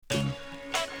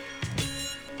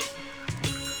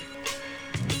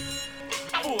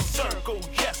circle,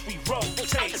 yes, we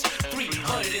rotate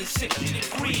 360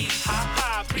 degrees. Ha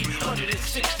ha,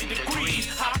 360 degrees.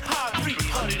 Ha ha,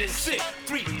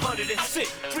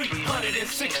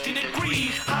 360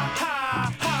 degrees. Ha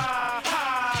ha, ha.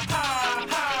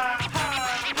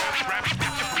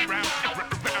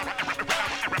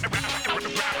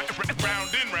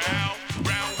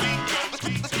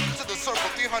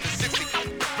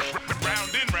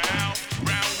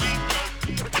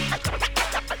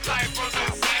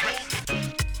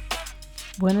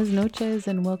 Buenas noches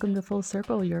and welcome to Full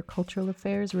Circle, your cultural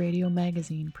affairs radio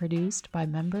magazine produced by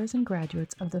members and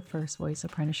graduates of the First Voice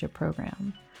Apprenticeship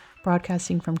Program,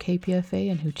 broadcasting from KPFA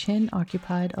in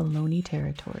Huichin-occupied Ohlone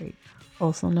territory,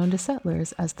 also known to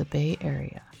settlers as the Bay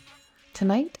Area.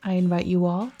 Tonight, I invite you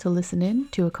all to listen in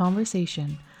to a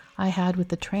conversation I had with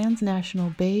the transnational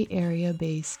Bay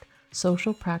Area-based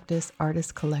social practice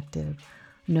artist collective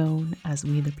known as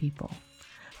We the People.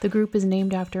 The group is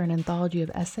named after an anthology of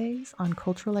essays on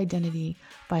cultural identity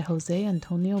by Jose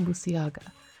Antonio Burciaga.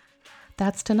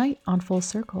 That's tonight on Full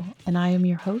Circle, and I am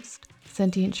your host,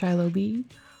 Sentient Shiloh B,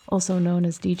 also known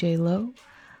as DJ Loh,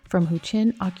 from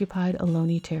Huichin-occupied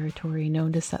Ohlone territory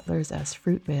known to settlers as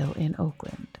Fruitvale in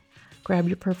Oakland. Grab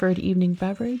your preferred evening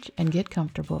beverage and get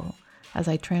comfortable as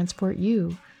I transport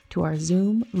you to our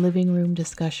Zoom living room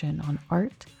discussion on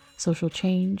art, social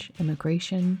change,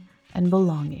 immigration, and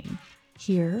belonging,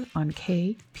 here on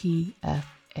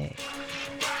KPFA.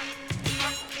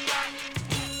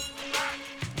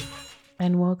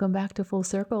 And welcome back to Full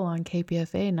Circle on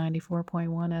KPFA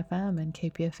 94.1 FM and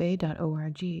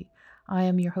kpfa.org. I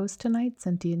am your host tonight,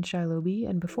 Sentient Shiloh B,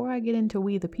 and before I get into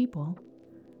We the People,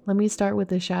 let me start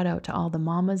with a shout out to all the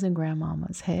mamas and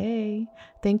grandmamas. Hey,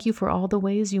 thank you for all the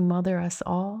ways you mother us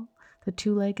all, the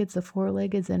two-leggeds, the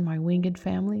four-leggeds, and my winged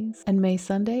families. And may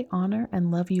Sunday honor and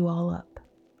love you all up,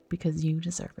 because you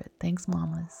deserve it. Thanks,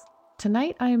 mamas.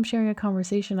 Tonight, I am sharing a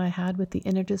conversation I had with the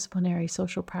interdisciplinary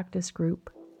social practice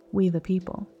group, We the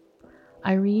People.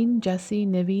 Irene, Jesse,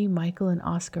 Nivi, Michael, and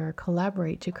Oscar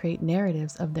collaborate to create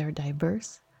narratives of their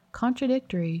diverse,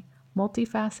 contradictory,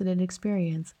 multifaceted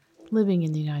experience living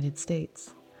in the United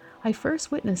States. I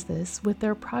first witnessed this with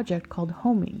their project called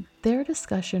Homing. Their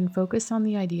discussion focused on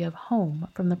the idea of home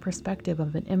from the perspective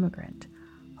of an immigrant.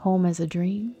 Home as a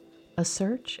dream, a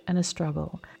search, and a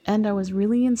struggle. And I was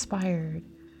really inspired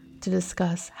to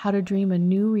discuss how to dream a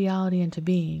new reality into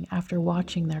being after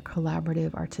watching their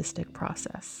collaborative artistic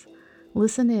process.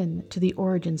 Listen in to the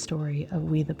origin story of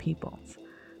We the People.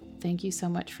 Thank you so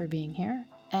much for being here.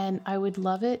 And I would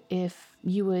love it if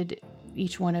you would,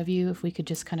 each one of you, if we could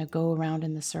just kind of go around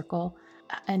in the circle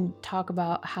and talk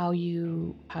about how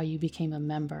you became a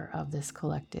member of this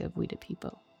collective, We the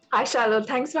People. Hi, Shiloh.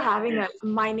 Thanks for having us.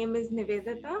 My name is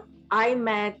Nivedita. I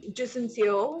met Jusun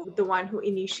Seo, the one who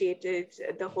initiated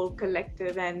the whole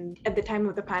collective, and at the time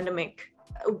of the pandemic.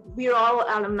 We're all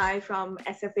alumni from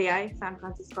SFAI, San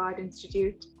Francisco Art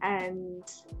Institute, and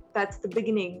that's the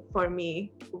beginning for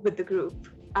me with the group.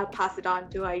 I'll pass it on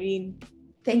to Irene.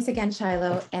 Thanks again,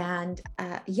 Shiloh. And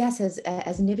yes,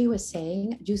 as Nivi was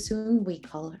saying, Jusun, we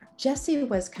call her. Jessie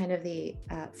was kind of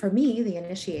for me, the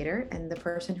initiator and the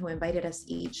person who invited us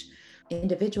each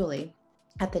individually.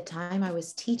 At the time, I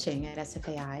was teaching at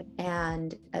SFAI.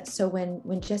 And so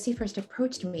when Jessie first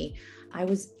approached me, I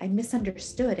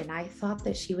misunderstood, and I thought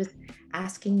that she was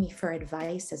asking me for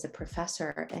advice as a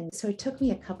professor. And so it took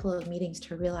me a couple of meetings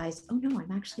to realize, oh no,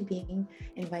 I'm actually being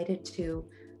invited to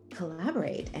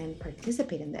collaborate and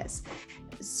participate in this.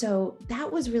 So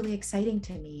that was really exciting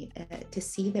to me to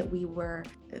see that we were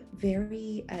a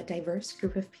very diverse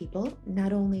group of people,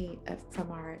 not only from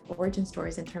our origin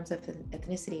stories in terms of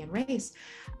ethnicity and race,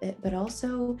 but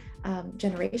also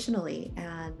generationally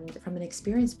and from an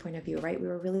experience point of view, right? We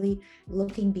were really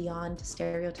looking beyond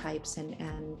stereotypes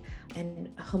and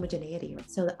homogeneity.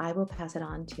 So I will pass it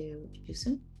on to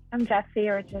Jusun. I'm Jessie,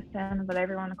 or Jusun, but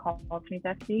everyone calls me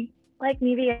Jessie. Like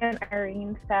Nivi and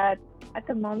Irene said, at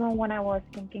the moment when I was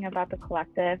thinking about the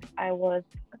collective, I was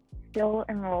still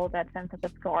enrolled at San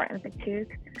Francisco Art Institute,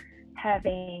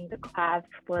 having the class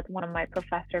with one of my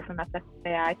professors from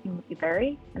SFAI, Timothy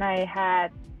Berry, and I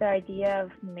had the idea of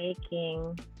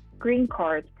making green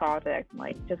cards project,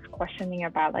 like just questioning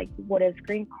about like what is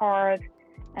green card,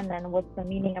 and then what's the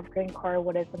meaning of green card,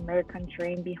 what is the American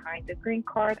dream behind the green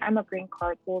card. I'm a green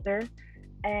card holder.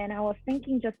 And I was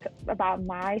thinking just about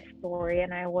my story,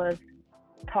 and I was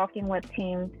talking with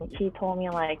Tim. He told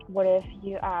me, like, what if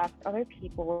you ask other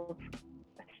people's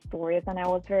stories? And I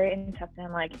was very interested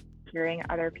in, like, hearing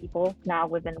other people. Now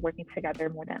we've been working together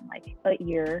more than, like, a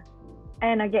year.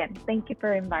 And again, thank you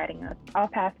for inviting us. I'll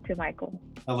pass to Michael.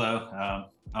 Hello.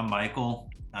 I'm Michael.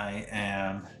 I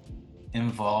am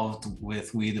involved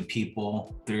with We the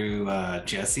People through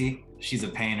Jessie. She's a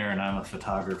painter and I'm a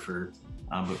photographer,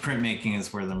 but printmaking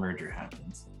is where the merger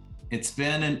happens. It's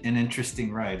been an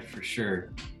interesting ride for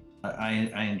sure.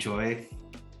 I enjoy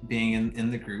being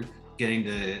in the group, getting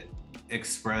to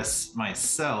express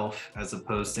myself as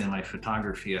opposed to in my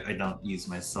photography. I don't use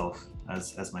myself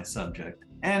as my subject.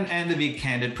 And to be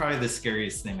candid, probably the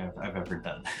scariest thing I've ever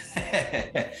done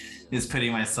is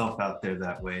putting myself out there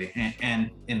that way and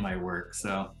in my work.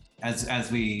 So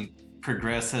as we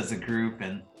progress as a group,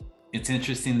 and it's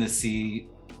interesting to see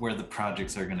where the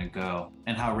projects are going to go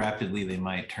and how rapidly they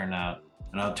might turn out.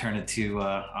 And I'll turn it to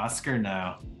Oscar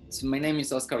now. So my name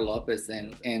is Oscar Lopez,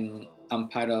 and I'm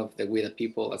part of the We the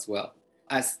People as well.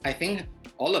 As I think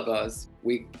all of us,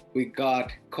 we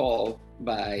got called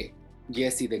by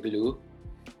Jesse the Glue.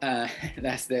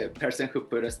 That's the person who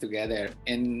put us together.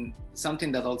 And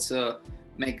something that also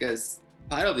makes us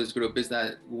part of this group is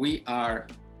that we are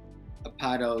a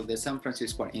part of the San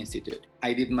Francisco Art Institute.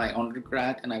 I did my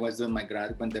undergrad and I was doing my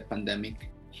grad when the pandemic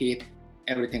hit.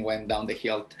 Everything went down the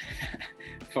hill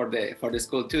for the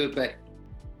school too. But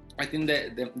I think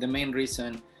that the main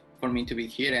reason for me to be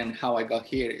here and how I got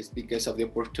here is because of the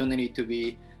opportunity to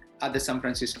be at the San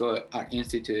Francisco Art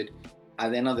Institute.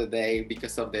 At the end of the day,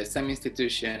 because of the same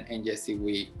institution and Jesse,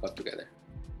 we got together.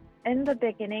 In the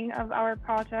beginning of our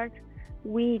project,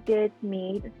 we did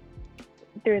meet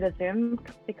through the Zoom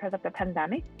because of the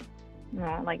pandemic. You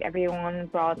know, like everyone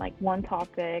brought like one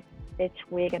topic each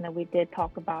week, and then we did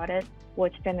talk about it,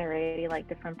 which generated like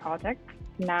different projects.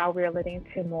 Now we're leading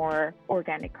to more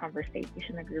organic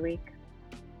conversation every week.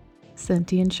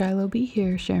 Sentient Shiloh be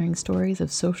here, sharing stories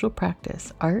of social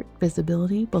practice, art,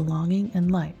 visibility, belonging,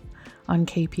 and life on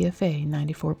KPFA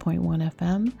 94.1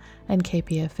 FM and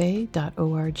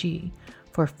kpfa.org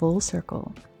for Full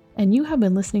Circle. And you have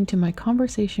been listening to my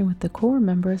conversation with the core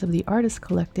members of the artist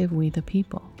collective We the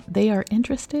People. They are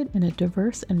interested in a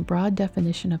diverse and broad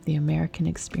definition of the American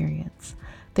experience.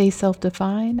 They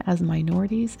self-define as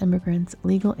minorities, immigrants,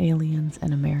 legal aliens,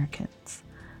 and Americans.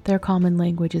 Their common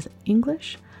language is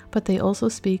English, but they also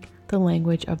speak the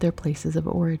language of their places of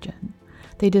origin.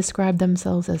 They describe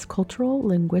themselves as cultural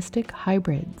linguistic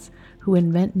hybrids who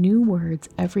invent new words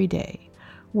every day,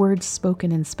 words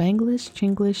spoken in Spanglish,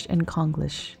 Chinglish, and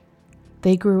Konglish.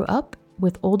 They grew up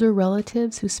with older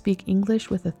relatives who speak English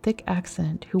with a thick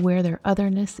accent, who wear their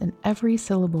otherness in every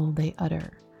syllable they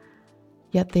utter.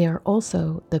 Yet they are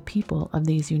also the people of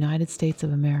these United States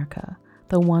of America,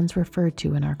 the ones referred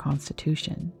to in our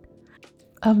Constitution.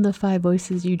 Of the 5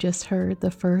 voices you just heard,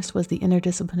 the first was the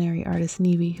interdisciplinary artist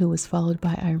Nivi, who was followed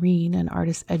by Irene, an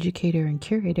artist educator and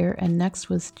curator, and next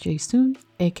was Jusun,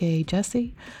 aka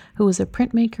Jesse, who was a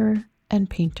printmaker and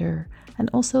painter, and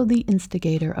also the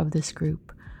instigator of this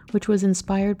group, which was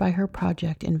inspired by her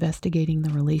project investigating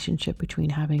the relationship between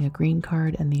having a green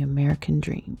card and the American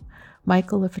dream.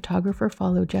 Michael, a photographer,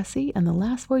 followed Jesse, and the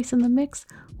last voice in the mix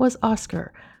was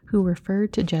Oscar, who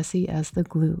referred to Jesse as the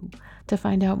glue. To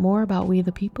find out more about We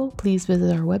the People, please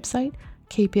visit our website,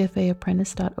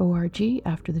 kpfaapprentice.org,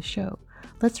 after the show.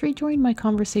 Let's rejoin my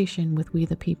conversation with We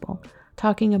the People,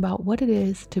 talking about what it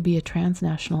is to be a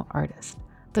transnational artist.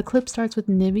 The clip starts with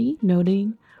Nivi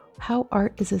noting how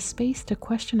art is a space to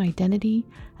question identity,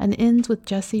 and ends with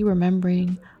Jesse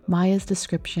remembering Maya's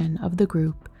description of the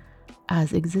group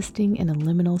as existing in a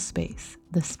liminal space,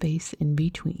 the space in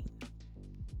between.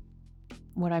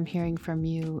 What I'm hearing from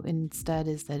you instead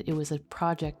is that it was a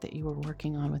project that you were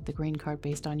working on with the green card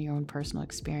based on your own personal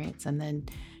experience, and then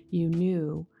you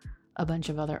knew a bunch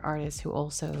of other artists who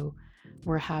also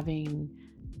were having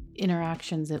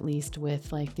interactions, at least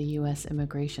with like the US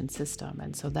immigration system,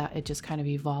 and so that it just kind of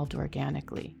evolved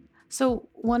organically. So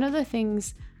one of the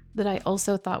things that I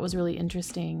also thought was really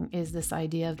interesting is this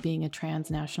idea of being a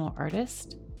transnational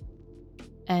artist,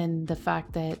 and the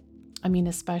fact that, I mean,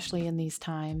 especially in these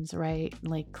times, right?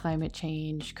 Like climate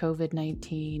change,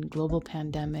 COVID-19, global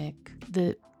pandemic,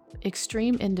 the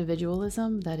extreme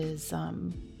individualism that is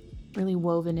really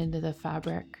woven into the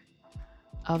fabric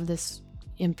of this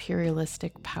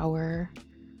imperialistic power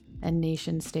and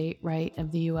nation state, right,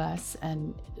 of the US,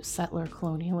 and settler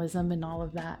colonialism and all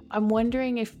of that. I'm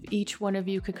wondering if each one of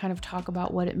you could kind of talk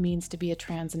about what it means to be a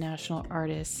transnational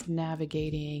artist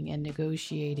navigating and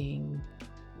negotiating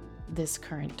this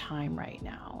current time right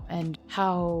now, and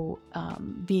how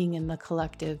being in the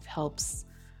collective helps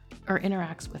or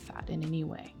interacts with that in any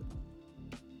way.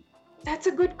 That's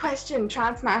a good question.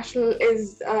 Transnational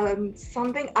is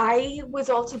something I was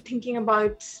also thinking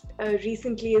about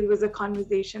recently. It was a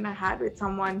conversation I had with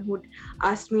someone who'd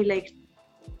asked me, like,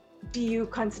 do you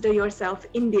consider yourself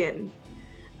Indian?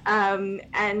 And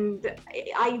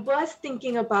I was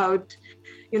thinking about,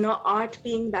 art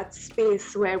being that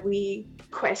space where we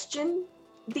question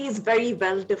these very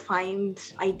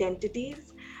well-defined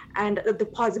identities and the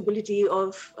possibility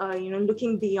of,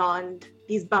 looking beyond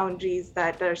these boundaries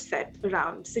that are set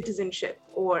around citizenship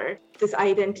or this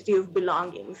identity of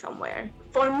belonging somewhere.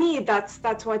 For me, that's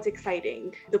what's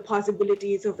exciting, the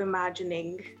possibilities of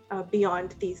imagining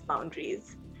beyond these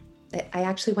boundaries. I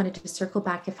actually wanted to circle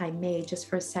back, if I may, just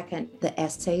for a second, the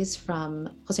essays from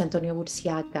Jose Antonio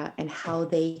Burciaga and how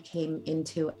they came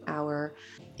into our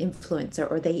influence,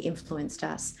 or they influenced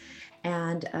us.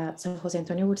 And so Jose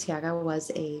Antonio Burciaga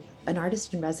was an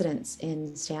artist in residence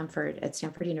in Stanford, at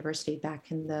Stanford University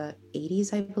back in the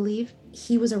 80s, I believe.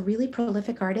 He was a really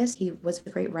prolific artist. He was a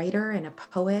great writer and a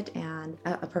poet and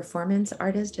a performance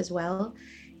artist as well.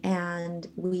 And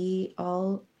we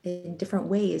all, in different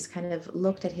ways, kind of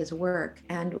looked at his work.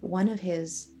 And one of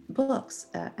his books,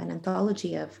 an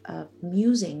anthology of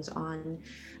musings on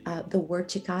the word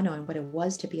Chicano and what it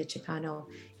was to be a Chicano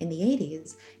in the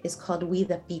 80s, is called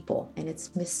WEDAPEPO, and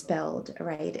it's misspelled,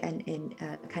 right? And in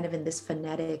kind of in this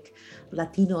phonetic,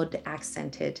 Latino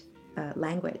accented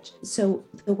language. So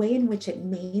the way in which it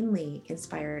mainly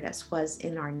inspired us was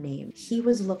in our name. He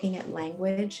was looking at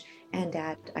language and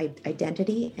at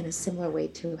identity in a similar way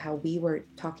to how we were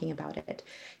talking about it.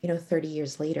 30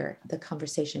 years later, the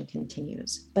conversation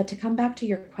continues. But to come back to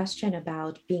your question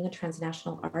about being a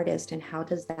transnational artist and how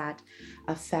does that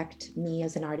affect me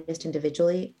as an artist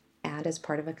individually and as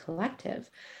part of a collective,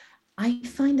 I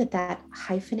find that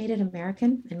hyphenated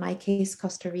American, in my case,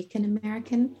 Costa Rican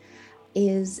American,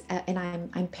 is, and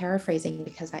I'm paraphrasing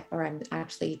because I'm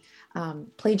actually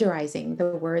plagiarizing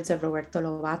the words of Roberto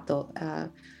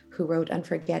Lovato, who wrote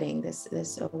Unforgetting,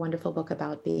 this wonderful book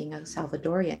about being a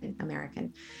Salvadorian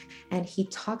American. And he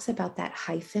talks about that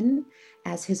hyphen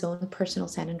as his own personal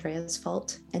San Andreas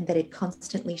fault, and that it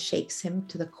constantly shakes him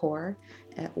to the core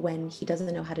when he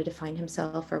doesn't know how to define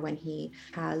himself, or when he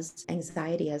has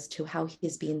anxiety as to how he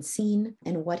is being seen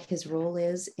and what his role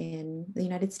is in the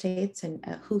United States, and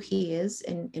who he is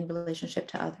in relationship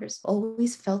to others.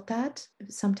 Always felt that,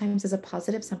 sometimes as a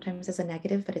positive, sometimes as a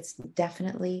negative, but it's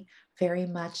definitely very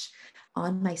much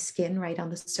on my skin, right on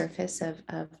the surface of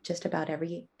just about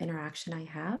every interaction I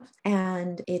have.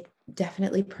 And it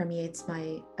definitely permeates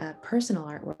my personal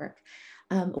artwork.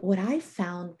 What I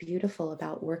found beautiful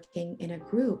about working in a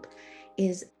group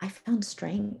is I found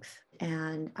strength,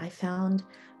 and I found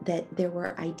that there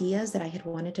were ideas that I had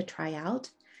wanted to try out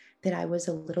that I was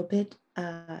a little bit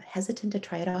hesitant to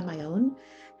try it on my own,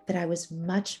 that I was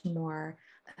much more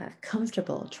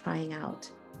comfortable trying out,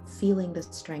 feeling the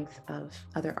strength of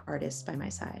other artists by my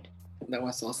side. That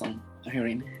was awesome,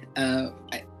 Irene.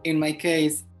 In my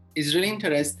case, it's really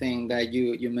interesting that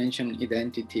you mentioned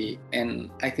identity,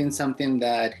 and I think something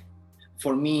that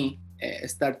for me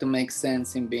start to make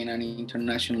sense in being an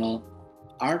international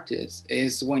artist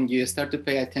is when you start to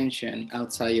pay attention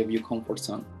outside of your comfort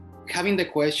zone. Having the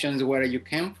questions where you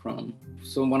came from.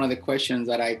 So one of the questions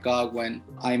that I got when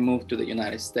I moved to the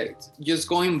United States, just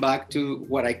going back to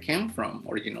where I came from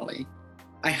originally,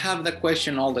 I have the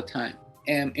question all the time.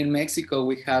 And in Mexico,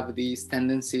 we have this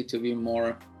tendency to be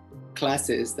more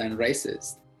classist than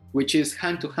racist, which is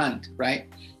hand to hand, right?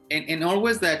 And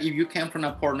always that if you come from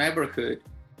a poor neighborhood,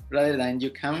 rather than you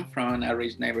come from a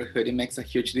rich neighborhood, it makes a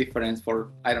huge difference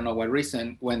for, I don't know what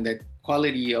reason, when the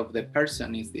quality of the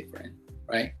person is different,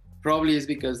 right? Probably it's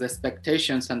because the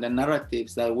expectations and the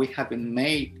narratives that we have been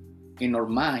made in our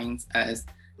minds as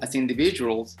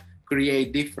individuals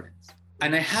create difference.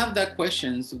 And I have that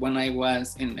questions when I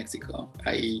was in Mexico.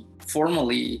 I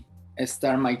formally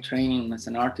started my training as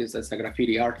an artist, as a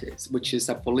graffiti artist, which is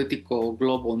a political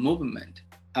global movement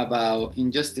about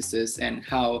injustices and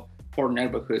how poor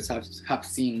neighborhoods have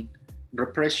seen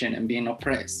repression and being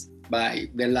oppressed by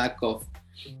the lack of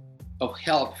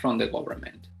help from the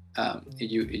government,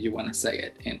 if you want to say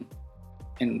it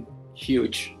in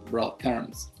huge, broad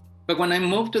terms. But when I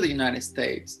moved to the United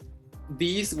States,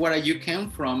 these where you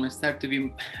came from started to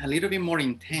be a little bit more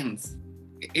intense.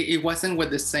 It wasn't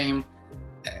with the same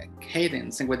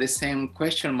cadence and with the same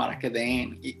question mark at the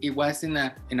end. It was in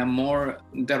a more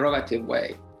derogative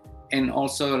way, and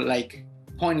also like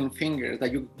pointing fingers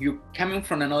that you coming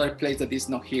from another place that is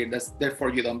not here, that's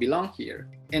therefore you don't belong here.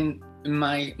 And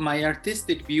my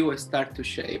artistic view start to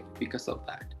shape because of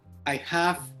that. I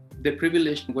have the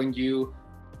privilege when you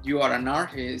are an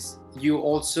artist, you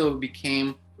also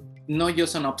became not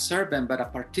just an observant but a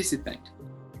participant,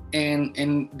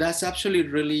 and that's actually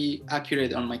really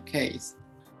accurate on my case.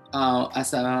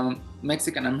 As a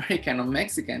Mexican American or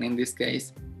Mexican in this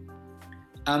case,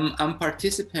 I'm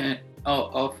participant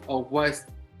of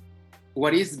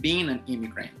what is being an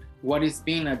immigrant, what is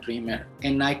being a dreamer,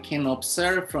 and I can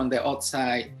observe from the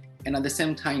outside and at the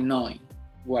same time knowing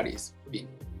what is being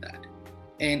that.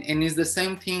 And it's the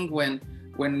same thing when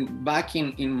back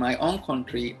in my own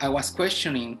country, I was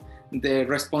questioning the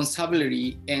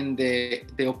responsibility and the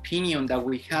opinion that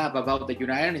we have about the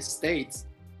United States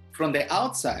from the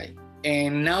outside.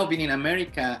 And now being in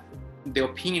America, the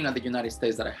opinion of the United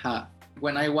States that I have.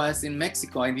 When I was in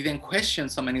Mexico, I didn't question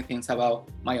so many things about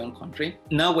my own country.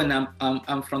 Now when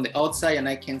I'm from the outside and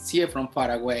I can see it from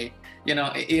far away,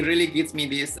 it really gives me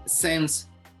this sense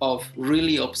of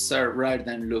really observe rather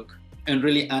than look, and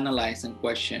really analyze and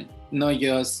question, not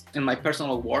just in my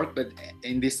personal work, but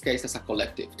in this case as a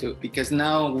collective too. Because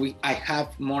now I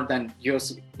have more than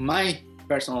just my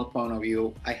personal point of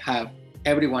view. I have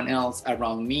everyone else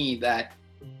around me that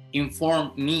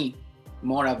inform me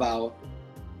more about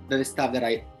the stuff that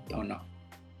I don't know.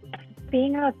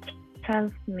 Being a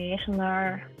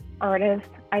transnational artist,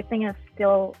 I think is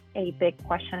still a big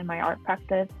question in my art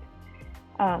practice.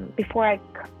 Before I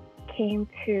came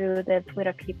to this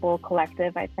WEDAPEPO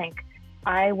collective, I think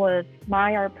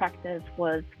my art practice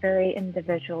was very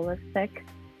individualistic,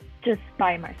 just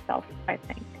by myself, I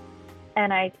think.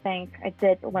 And I think I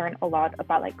did learn a lot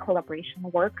about collaboration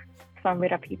work from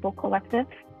WEDAPEPO collective.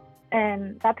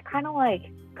 And that's kind of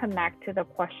connect to the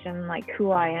question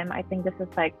who I am. I think this is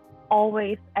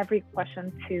always every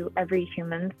question to every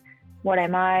human. What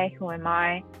am I? Who am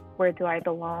I? Where do I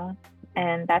belong?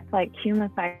 And that's human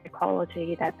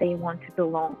psychology, that they want to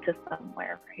belong to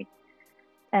somewhere, right?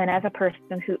 And as a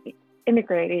person who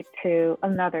immigrated to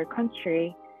another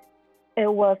country,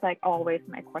 it was always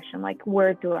my question,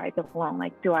 where do I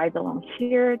belong? Do I belong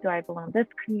here? Do I belong this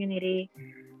community?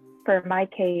 For my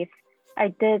case,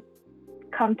 I did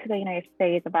come to the United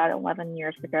States about 11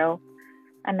 years ago.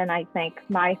 And then I think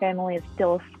my family is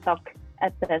still stuck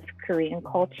at this Korean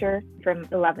culture from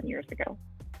 11 years ago.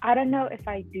 I don't know if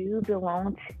I do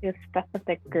belong to a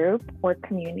specific group or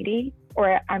community,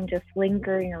 or I'm just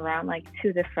lingering around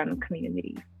two different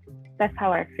communities. That's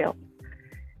how I feel.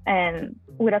 And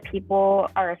with our people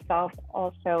ourselves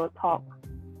also talk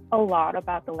a lot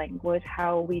about the language,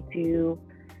 how we do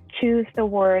choose the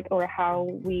word, or how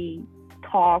we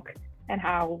talk, and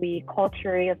how we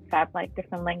culturally accept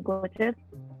different languages,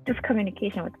 just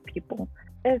communication with people.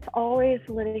 It's always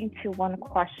leading to one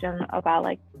question about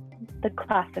the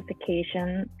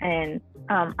classification and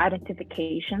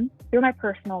identification through my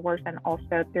personal works and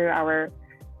also through our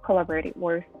collaborative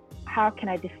works. How can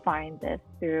I define this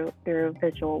through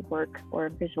visual work or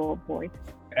visual voice?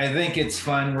 I think it's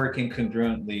fun working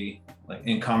congruently,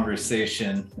 in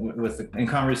conversation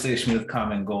with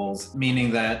common goals, meaning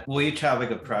that we'll each have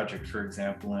a project, for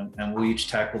example, and we'll each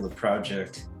tackle the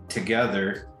project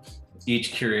together,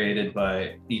 each curated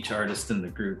by each artist in the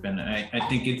group. And I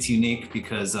think it's unique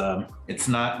because it's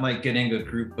not like getting a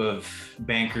group of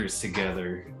bankers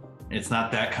together. It's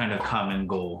not that kind of common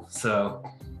goal. So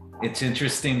it's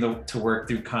interesting to work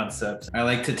through concepts. I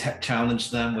like to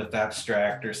challenge them with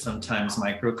abstract or sometimes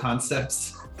micro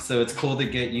concepts. So it's cool to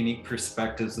get unique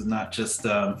perspectives of not just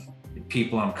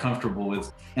people I'm comfortable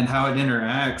with. And how it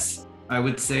interacts, I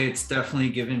would say it's definitely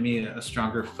given me a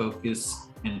stronger focus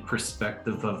and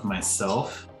perspective of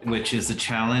myself, which is a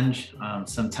challenge.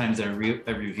 Sometimes I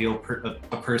reveal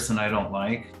a person I don't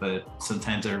like, but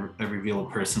sometimes I reveal a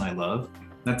person I love.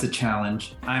 That's a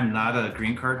challenge. I'm not a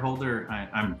green card holder.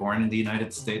 I'm born in the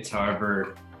United States.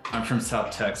 However, I'm from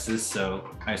South Texas, so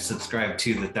I subscribe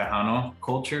to the Tejano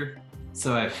culture.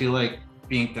 So I feel like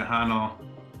being Tejano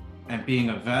and being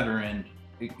a veteran,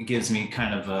 it gives me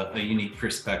kind of a unique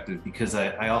perspective, because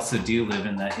I also do live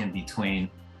in that in-between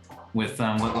with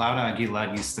what Laura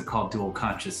Aguilar used to call dual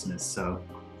consciousness. So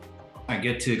I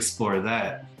get to explore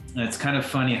that. And it's kind of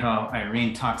funny how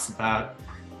Irene talks about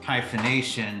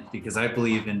hyphenation, because I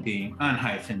believe in being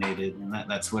unhyphenated, and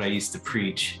that's what I used to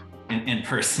preach in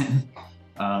person,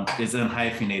 is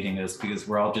unhyphenating us, because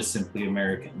we're all just simply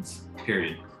Americans,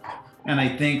 period. And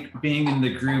I think being in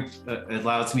the group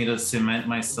allows me to cement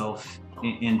myself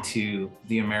into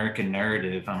the American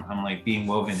narrative. I'm being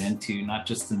woven into not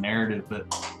just the narrative, but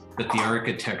the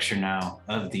architecture now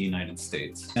of the United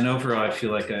States. And overall, I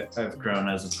feel like I've grown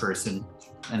as a person,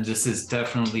 and this has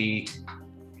definitely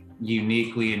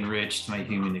uniquely enriched my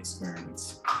human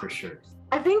experience, for sure.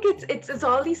 I think it's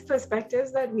all these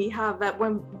perspectives that we have, that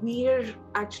when we're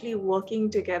actually working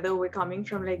together, we're coming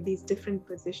from these different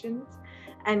positions,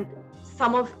 and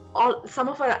some of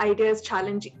our ideas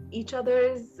challenge each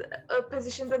other's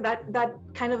positions, and that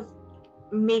kind of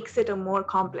makes it a more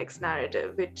complex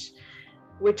narrative,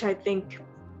 which I think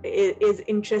is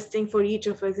interesting for each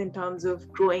of us in terms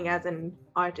of growing as an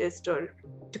artist, or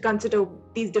to consider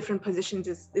these different positions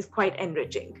is quite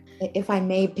enriching. If I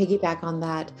may piggyback on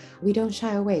that, we don't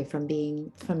shy away from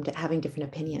having different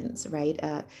opinions, right?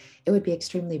 It would be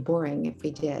extremely boring if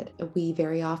we did. We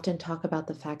very often talk about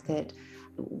the fact that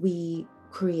we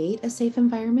create a safe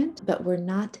environment, but we're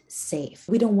not safe.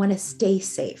 We don't want to stay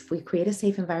safe. We create a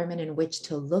safe environment in which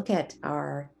to look at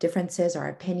our differences, our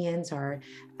opinions, our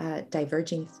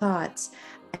diverging thoughts.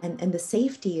 And the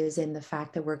safety is in the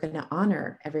fact that we're going to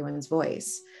honor everyone's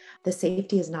voice. The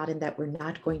safety is not in that we're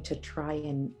not going to try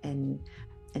and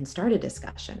start a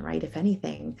discussion, right? If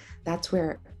anything, that's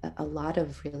where a lot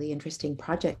of really interesting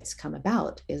projects come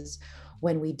about, is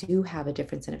when we do have a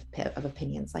difference of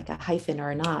opinions, like a hyphen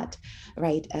or a not,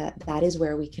 right? That is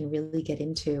where we can really get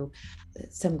into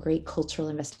some great cultural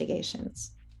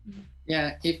investigations.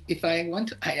 Yeah, if I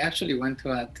actually want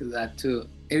to add to that too.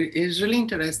 It is really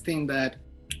interesting that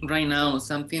right now,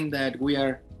 something that we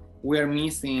are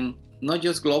missing, not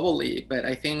just globally, but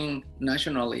I think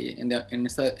nationally in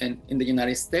the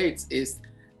United States, is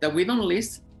that we don't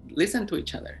listen to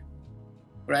each other,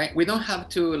 right? We don't have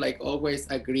to like always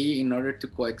agree in order to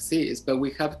coexist, but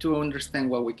we have to understand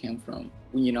where we came from,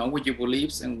 with your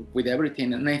beliefs and with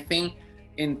everything. And I think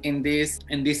in this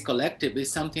collective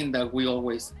is something that we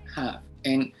always have,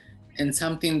 and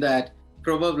something that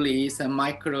probably is a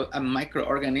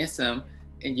microorganism,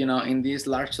 in this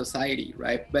large society,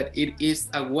 right? But it is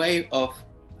a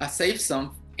safe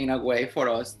zone in a way for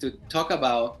us to talk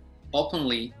about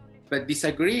openly, but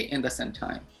disagree in the same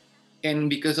time. And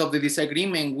because of the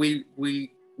disagreement, we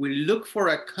look for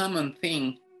a common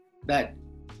thing that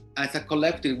as a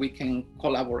collective we can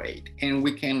collaborate and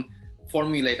we can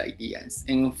formulate ideas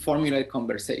and formulate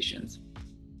conversations.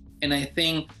 And I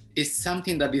think it's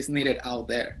something that is needed out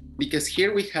there, because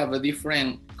here we have a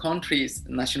different countries,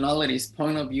 nationalities,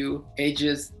 point of view,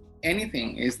 ages,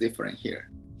 anything is different here.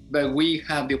 But we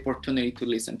have the opportunity to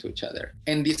listen to each other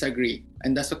and disagree.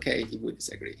 And that's okay if we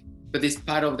disagree. But it's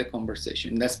part of the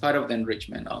conversation. That's part of the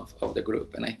enrichment of the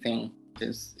group. And I think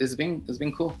it's been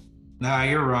cool. No,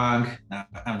 you're wrong. No,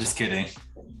 I'm just kidding. As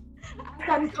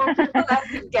uncomfortable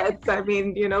as it gets, I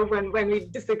mean, when we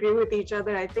disagree with each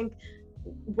other, I think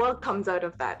work comes out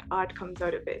of that, art comes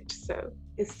out of it. So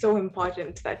it's so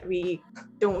important that we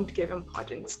don't give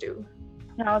importance to.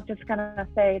 And I was just gonna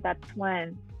say that's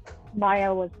when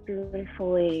Maya was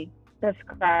beautifully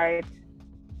described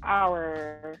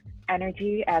our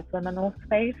energy as liminal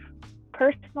space.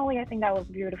 Personally, I think that was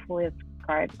beautifully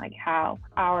described, like how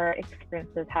our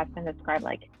experiences have been described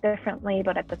like differently,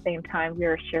 but at the same time, we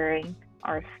are sharing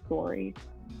our stories.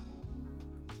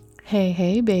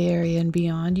 Hey, Bay Area and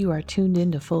beyond, you are tuned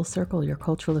in to Full Circle, your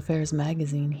cultural affairs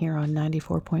magazine, here on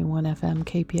 94.1 FM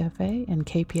KPFA and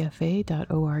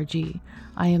kpfa.org.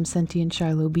 I am Sentient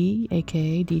Shiloh B,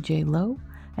 aka DJ Loh,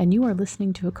 and you are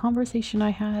listening to a conversation I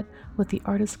had with the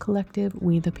artist collective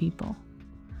We the People.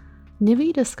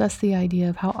 Nivi discussed the idea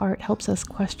of how art helps us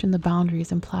question the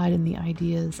boundaries implied in the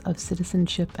ideas of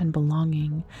citizenship and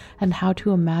belonging, and how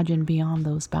to imagine beyond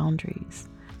those boundaries.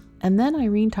 And then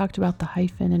Irene talked about the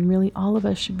hyphen, and really all of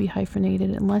us should be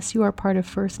hyphenated unless you are part of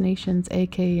First Nations,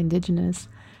 aka Indigenous,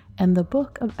 and the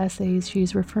book of essays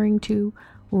she's referring to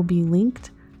will be linked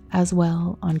as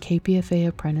well on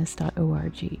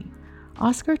kpfaapprentice.org.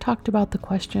 Oscar talked about the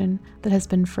question that has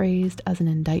been phrased as an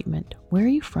indictment: where are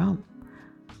you from?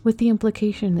 With the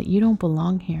implication that you don't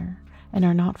belong here and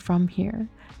are not from here.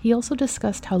 He also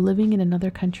discussed how living in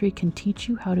another country can teach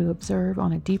you how to observe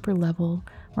on a deeper level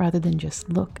rather than just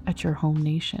look at your home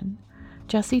nation.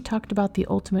 Jesse talked about the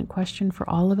ultimate question for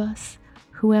all of us: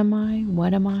 who am I,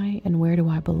 what am I, and where do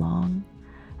I belong?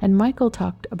 And Michael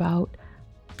talked about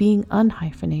being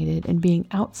unhyphenated and being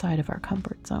outside of our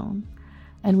comfort zone.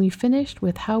 And we finished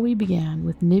with how we began,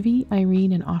 with Nivi,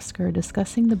 Irene, and Oscar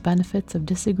discussing the benefits of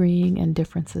disagreeing and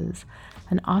differences.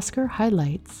 And Oscar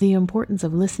highlights the importance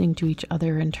of listening to each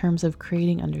other in terms of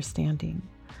creating understanding.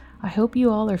 I hope you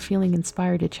all are feeling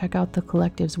inspired to check out the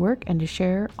collective's work and to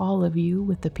share all of you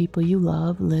with the people you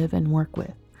love, live, and work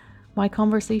with. My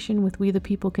conversation with We the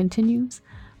People continues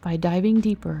by diving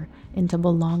deeper into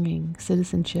belonging,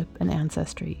 citizenship, and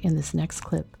ancestry in this next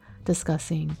clip,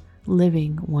 discussing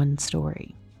living one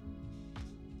story.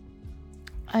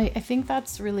 I think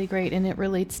that's really great, and it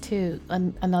relates to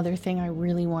another thing I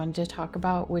really wanted to talk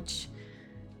about, which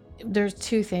there's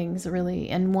two things really,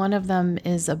 and one of them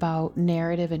is about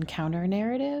narrative and counter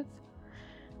narrative,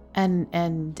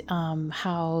 and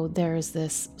how there's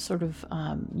this sort of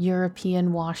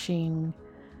European washing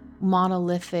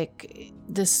monolithic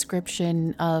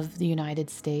description of the United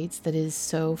States that is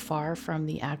so far from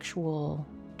the actual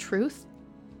truth,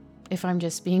 if I'm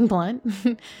just being blunt.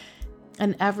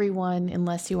 And everyone,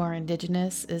 unless you are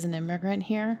Indigenous, is an immigrant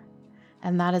here.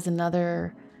 And that is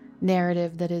another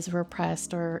narrative that is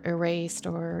repressed or erased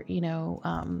or,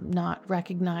 not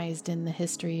recognized in the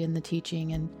history and the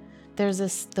teaching. And there's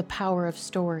the power of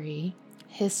story,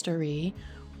 history,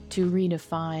 to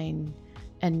redefine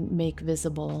and make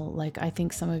visible. Like, I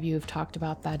think some of you have talked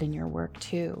about that in your work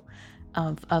too,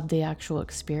 of the actual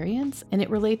experience. And it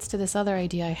relates to this other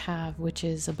idea I have, which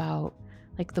is about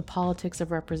like the politics of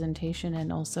representation,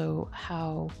 and also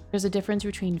how there's a difference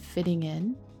between fitting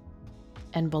in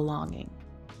and belonging.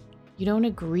 You don't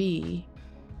agree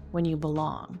when you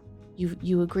belong.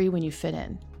 You agree when you fit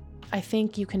in. I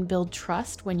think you can build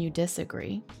trust when you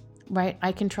disagree, right?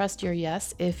 I can trust your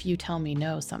yes if you tell me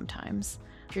no sometimes.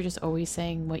 If you're just always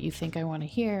saying what you think I want to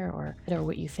hear or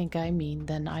what you think I mean,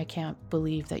 then I can't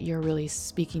believe that you're really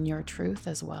speaking your truth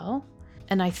as well.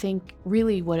 And I think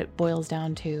really what it boils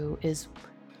down to is,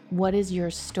 what is your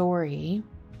story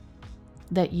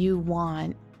that you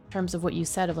want in terms of what you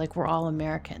said of like, we're all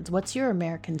Americans. What's your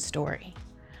American story?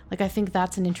 Like, I think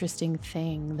that's an interesting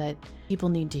thing that people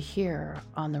need to hear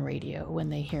on the radio when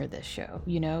they hear this show,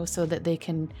 so that they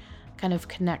can kind of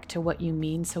connect to what you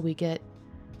mean. So we get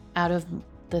out of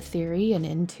the theory and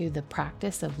into the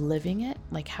practice of living it.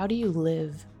 Like, how do you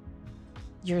live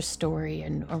your story,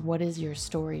 or what is your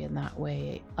story in that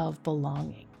way of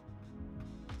belonging?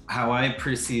 How I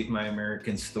perceive my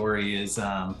American story is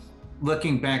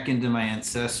looking back into my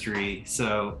ancestry.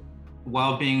 So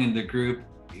while being in the group,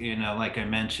 like I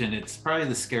mentioned, it's probably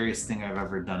the scariest thing I've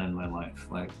ever done in my life.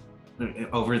 Like,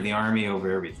 over the Army,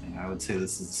 over everything, I would say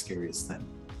this is the scariest thing.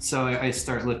 So I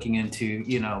start looking into,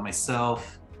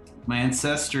 myself. My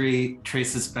ancestry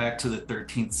traces back to the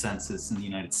 13th census in the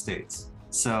United States.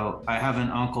 So I have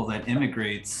an uncle that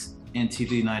immigrates into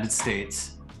the United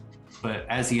States, but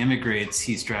as he immigrates,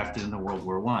 he's drafted into World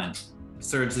War I.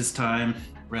 Serves his time,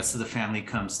 rest of the family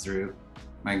comes through.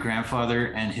 My grandfather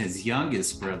and his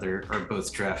youngest brother are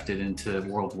both drafted into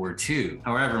World War II.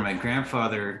 However, my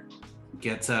grandfather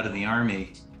gets out of the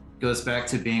Army, goes back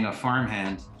to being a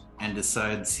farmhand, and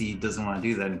decides he doesn't want to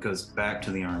do that and goes back to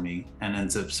the Army and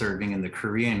ends up serving in the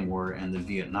Korean War and the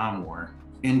Vietnam War.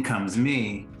 In comes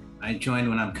me. I joined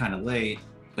when I'm kind of late,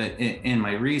 but in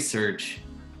my research,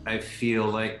 I feel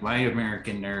like my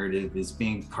American narrative is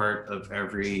being part of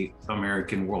every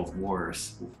American world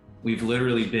wars. We've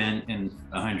literally been in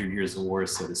 100 years of war,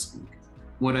 so to speak.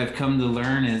 What I've come to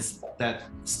learn is that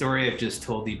story I've just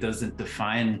told you doesn't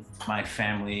define my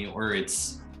family or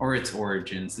its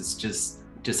origins. It's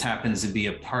just happens to be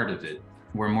a part of it.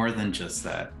 We're more than just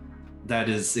that. That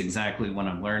is exactly what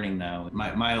I'm learning now.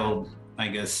 My old, I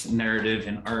guess, narrative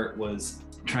in art was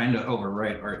trying to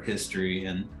overwrite art history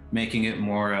and making it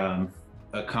more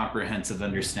a comprehensive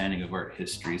understanding of art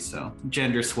history. So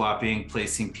gender swapping,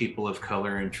 placing people of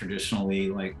color in traditionally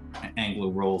like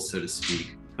Anglo roles, so to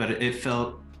speak. But it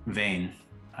felt vain.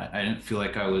 I didn't feel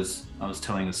like I was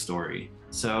telling a story.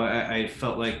 So I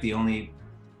felt like the only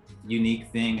unique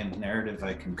thing and narrative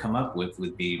I can come up with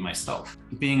would be myself.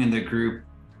 Being in the group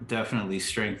definitely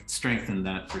strengthened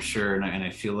that for sure. And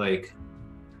I feel like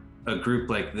a group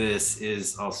like this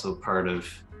is also part of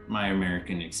my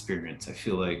American experience. I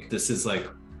feel like this is like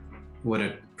what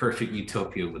a perfect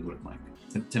utopia would look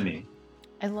like to me.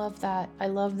 I love that. I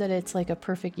love that it's like a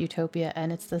perfect utopia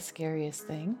and it's the scariest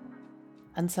thing.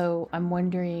 And so I'm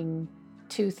wondering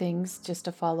two things just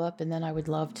to follow up, and then I would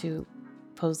love to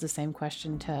pose the same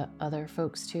question to other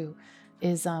folks too,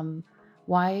 is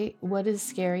what is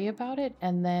scary about it?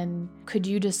 And then could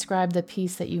you describe the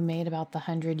piece that you made about the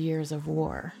 100 years of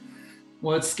war?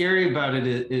 What's scary about it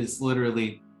is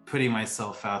literally putting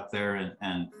myself out there,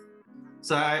 and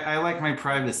so I like my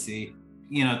privacy,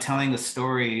 telling a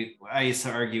story. I used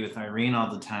to argue with Irene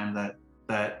all the time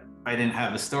that I didn't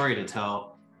have a story to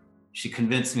tell. She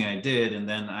convinced me I did, and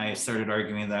then I started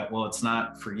arguing that, well, it's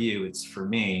not for you, it's for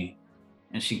me.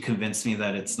 And she convinced me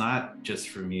that it's not just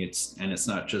for me, it's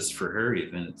not just for her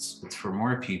even, it's for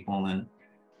more people,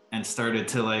 and started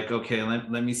to like, okay,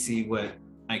 let me see what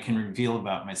I can reveal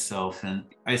about myself. And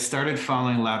I started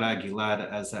following Laura Aguilar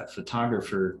as that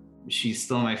photographer. She's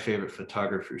still my favorite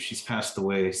photographer. She's passed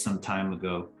away some time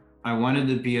ago. I wanted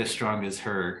to be as strong as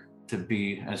her, to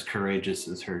be as courageous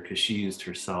as her, because she used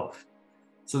herself.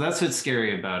 So that's what's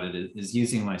scary about it, is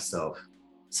using myself.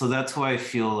 So that's why I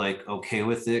feel like okay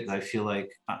with it. I feel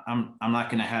like I'm not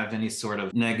going to have any sort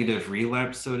of negative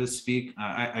relapse, so to speak.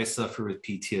 I suffer with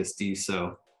PTSD,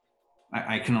 so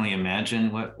I can only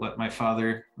imagine what my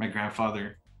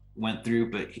grandfather went through,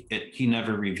 but he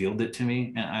never revealed it to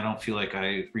me, and I don't feel like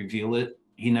I reveal it.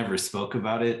 he never spoke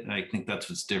about it. And I think that's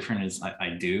what's different is I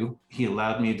do. He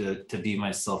allowed me to be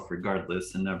myself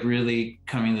regardless, and of really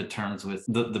coming to terms with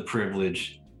the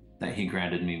privilege that he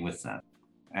granted me with that.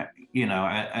 You know,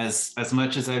 as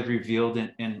much as I've revealed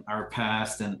in our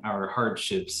past and our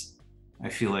hardships, I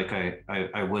feel like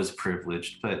I was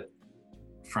privileged, but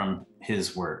from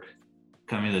his work,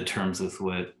 coming to terms with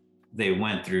what they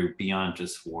went through beyond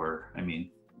just war, I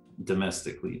mean,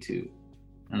 domestically too.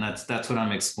 And that's what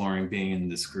I'm exploring being in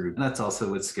this group. And that's also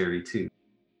what's scary too.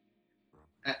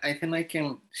 I think I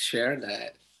can share that.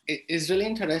 It's really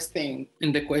interesting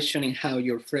in the questioning how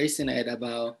you're phrasing it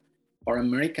about our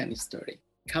American story.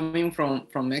 Coming from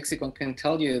Mexico, I can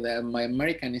tell you that my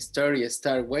American story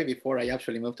started way before I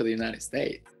actually moved to the United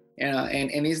States. You know,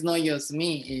 and it's not just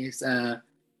me, it's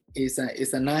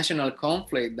a national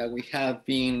conflict that we have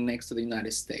being next to the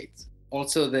United States.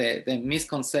 Also the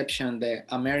misconception that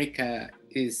America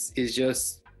is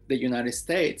just the United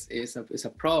States is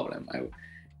a problem.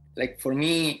 Like for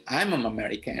me, I'm an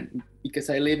American because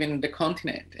I live in the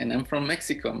continent and I'm from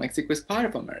Mexico. Mexico is part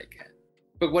of America.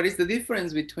 But what is the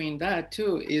difference between that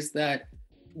too is that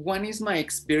one is my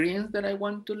experience that I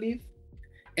want to live,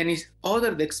 and it's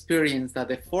other the experience that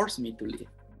they force me to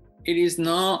live. It's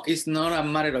not a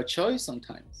matter of choice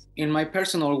sometimes. In my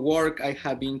personal work, I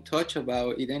have been touched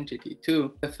about identity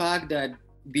too. The fact that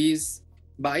these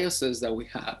biases that we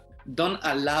have don't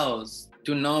allow us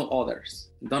to know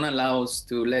others, don't allow us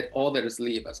to let others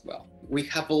live as well. We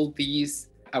have all these,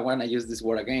 I want to use this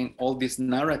word again, all these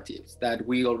narratives that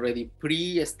we already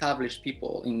pre-established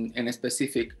people in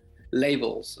specific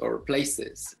labels or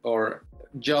places or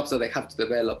jobs that they have to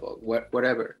develop or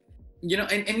whatever. You know,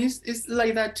 and it's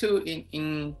like that too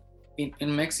in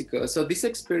Mexico. So this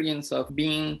experience of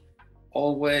being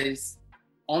always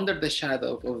under the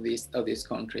shadow of this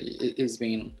country is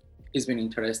been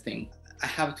interesting. I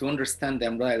have to understand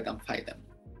them rather than fight them,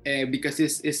 because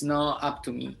it's not up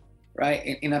to me,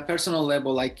 right? In a personal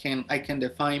level, I can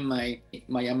define my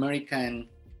American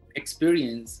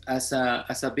experience as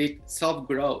a big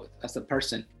self-growth as a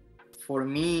person. For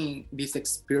me, this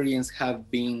experience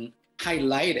have been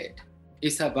highlighted.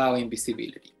 It's about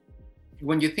invisibility.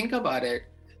 When you think about it,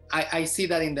 I see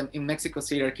that in Mexico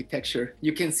City architecture,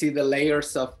 you can see the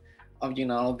layers of you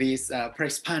know, this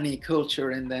pre-Hispanic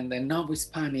culture, and then the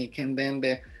non-Hispanic, and then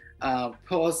the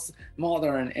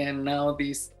post-modern, and now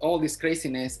all this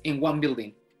craziness in one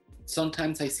building.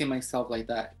 Sometimes I see myself like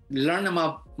that. Learn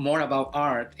more about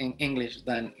art in English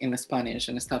than in Spanish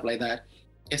and stuff like that.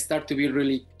 I start to be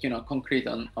really, you know, concrete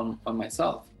on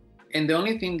myself. And the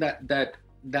only thing that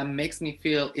makes me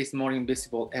feel is more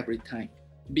invisible every time,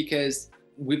 because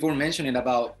we were mentioning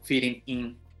about fitting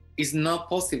in. It's not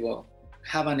possible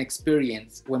have an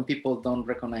experience when people don't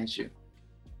recognize you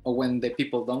or when the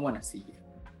people don't want to see you.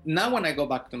 Now, when I go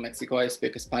back to Mexico, I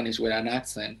speak Spanish with an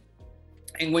accent.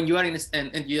 And when you are in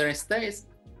the United States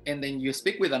and then you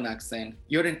speak with an accent,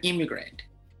 you're an immigrant.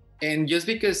 And just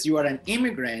because you are an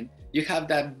immigrant, you have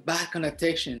that bad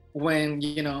connotation when,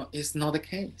 you know, it's not the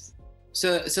case.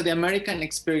 So the American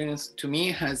experience to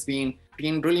me has been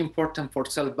really important for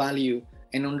self-value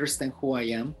and understand who I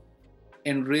am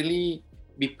and really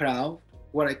be proud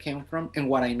where I came from and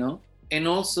what I know, and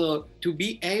also to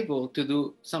be able to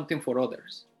do something for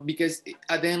others. Because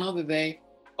at the end of the day,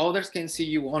 others can see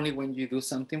you only when you do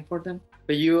something for them,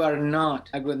 but you are not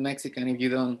a good Mexican if you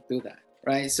don't do that,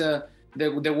 right? So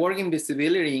the word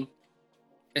invisibility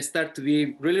start to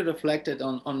be really reflected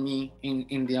on me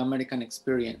in the American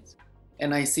experience.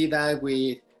 And I see that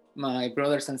with my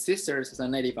brothers and sisters as a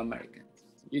Native Americans.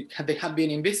 They have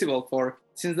been invisible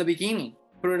since the beginning.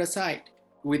 Put it aside.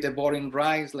 With the voting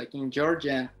rights, like in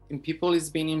Georgia, and people is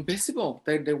being invisible.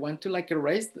 They want to like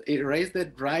erase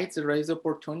the rights, erase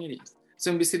opportunities.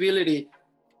 So invisibility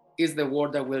is the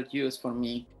word that we'll use for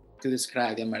me to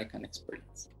describe the American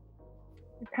experience.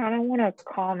 I kind of want to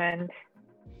comment.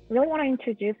 Really want to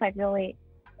introduce like really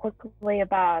quickly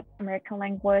about American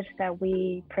language that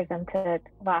we presented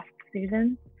last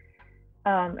season.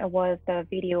 It was the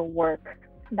video work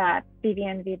that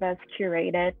Vivian Vivas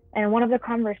curated. And one of the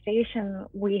conversations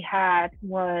we had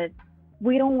was,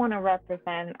 we don't want to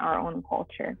represent our own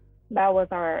culture. That was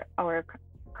our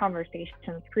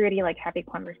conversations, pretty like happy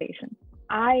conversations.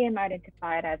 I am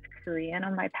identified as Korean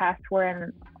on my passport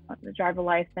and the driver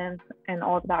license and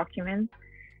all the documents.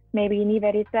 Maybe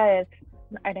Nivedita is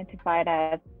identified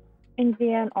as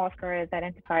Indian, Oscar is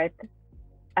identified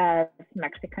as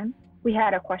Mexican. We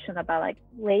had a question about like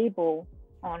label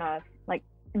on us, like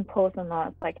imposed on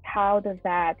us, like how does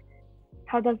that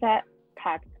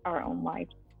impact our own life?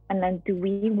 And then do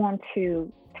we want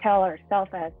to tell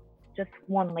ourselves as just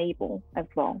one label as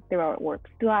well throughout it works.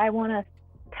 Do I want to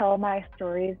tell my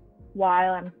stories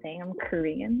while I'm saying I'm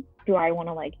Korean? Do I want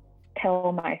to like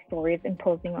tell my stories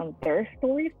imposing on their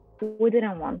stories? We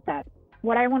didn't want that.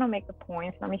 What I want to make the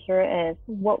point from here is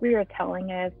what we are telling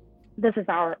is this is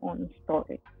our own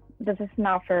story. This is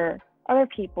not for other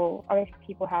people. Other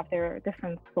people have their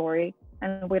different story,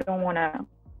 and we don't want to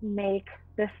make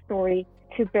this story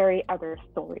to bury other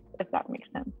stories, if that makes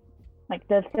sense. Like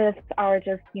this is our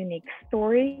just unique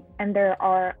story, and there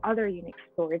are other unique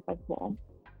stories as well.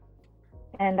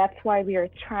 And that's why we are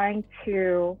trying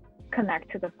to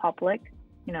connect to the public.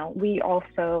 You know, we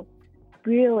also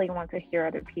really want to hear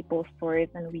other people's stories,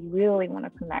 and we really want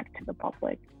to connect to the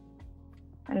public.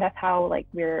 And that's how like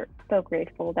we're so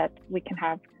grateful that we can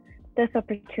have this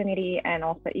opportunity and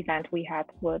also event we had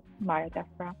with Maya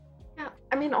Defra. Yeah,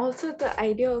 I mean, also the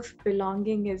idea of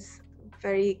belonging is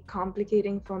very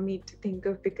complicating for me to think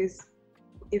of, because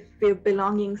if we're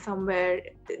belonging somewhere,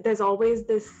 there's always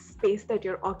this space that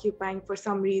you're occupying for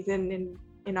some reason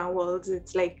in our worlds.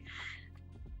 It's like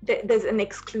there's an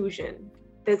exclusion.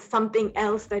 There's something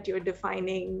else that you're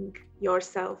defining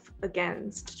yourself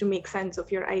against to make sense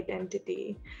of your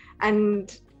identity.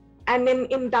 And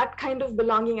in that kind of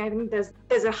belonging, I think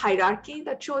there's a hierarchy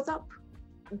that shows up.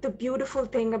 The beautiful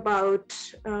thing about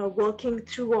working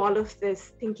through all of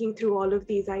this, thinking through all of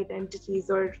these identities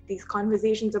or these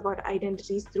conversations about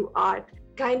identities through art,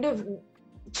 kind of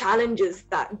challenges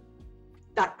that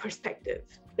perspective.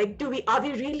 Like, are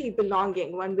we really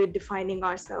belonging when we're defining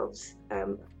ourselves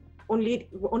only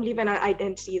when our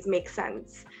identities make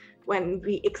sense, when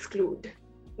we exclude,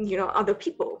 other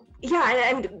people? Yeah,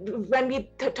 and when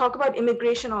we talk about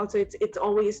immigration, also it's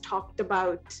always talked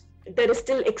about. There is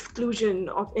still exclusion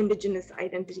of indigenous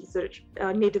identities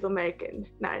or Native American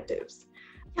narratives.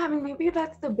 Yeah, I mean, maybe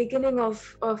that's the beginning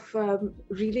of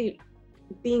really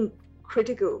being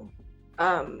critical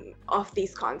of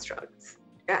these constructs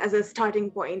as a starting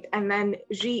point, and then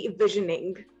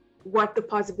re-envisioning what the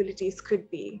possibilities could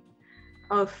be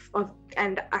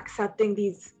and accepting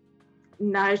these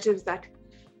narratives that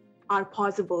are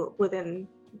possible within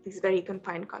these very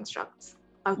confined constructs,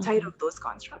 outside of those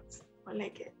constructs, or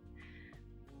like it.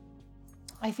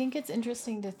 I think it's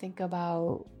interesting to think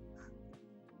about,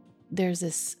 there's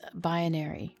this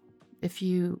binary. If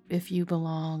you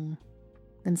belong,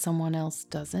 then someone else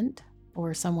doesn't,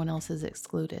 or someone else is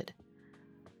excluded.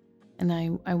 And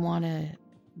I want to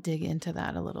dig into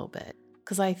that a little bit,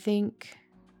 because I think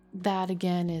that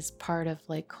again is part of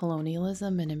like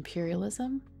colonialism and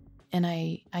imperialism. And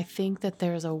I think that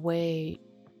there's a way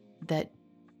that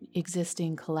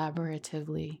existing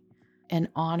collaboratively and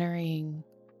honoring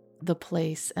the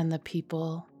place and the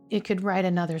people, it could write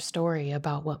another story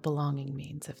about what belonging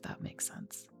means, if that makes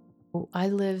sense. I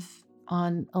live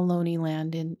on Ohlone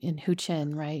land in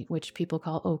Huichin, right, which people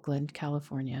call Oakland,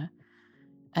 California.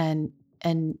 And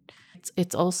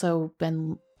it's also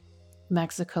been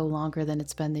Mexico longer than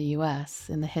it's been the US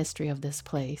in the history of this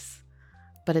place.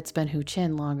 But it's been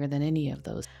Huichin longer than any of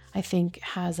those. I think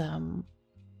has a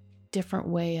different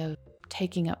way of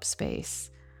taking up space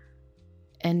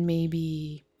and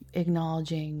maybe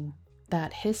acknowledging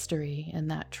that history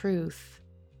and that truth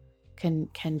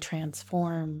can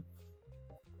transform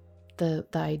the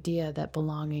idea that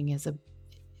belonging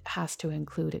has to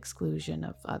include exclusion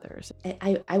of others.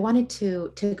 I wanted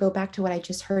to go back to what I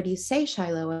just heard you say,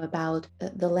 Shiloh, about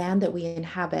the land that we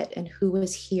inhabit and who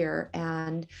is here,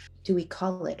 and do we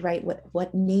call it, right?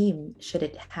 What name should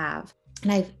it have?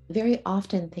 And I very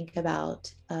often think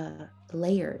about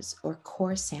layers or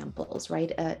core samples,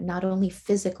 right? Not only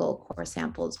physical core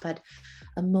samples, but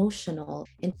emotional,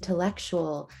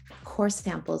 intellectual core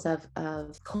samples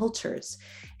of cultures,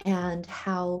 and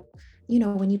how,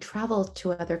 when you travel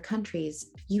to other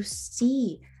countries, you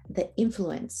see the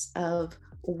influence of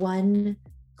one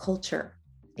culture,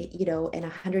 and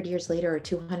 100 years later or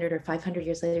 200 or 500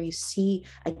 years later, you see,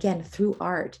 again, through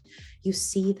art, you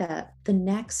see the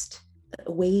next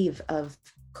wave of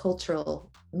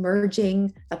cultural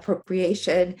merging,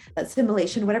 appropriation,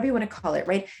 assimilation, whatever you want to call it,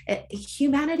 right?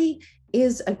 Humanity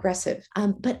is aggressive,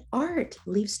 but art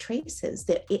leaves traces.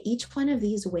 That each one of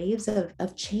these waves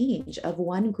of change, of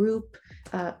one group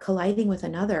colliding with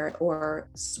another or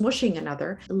smushing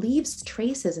another, leaves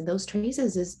traces, and those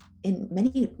traces is in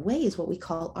many ways what we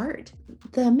call art.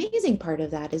 The amazing part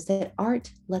of that is that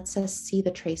art lets us see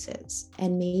the traces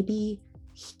and maybe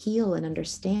heal and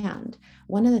understand.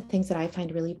 One of the things that I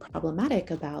find really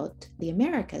problematic about the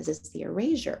Americas is the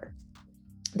erasure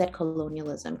that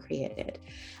colonialism created.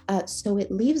 So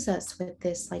it leaves us with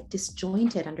this like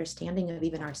disjointed understanding of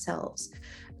even ourselves.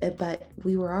 but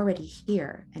we were already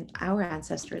here and our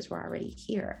ancestors were already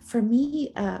here. For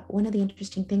me, one of the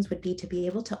interesting things would be to be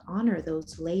able to honor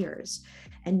those layers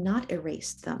and not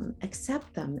erase them,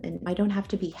 accept them. And I don't have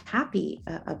to be happy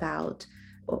about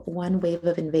one wave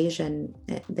of invasion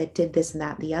that did this and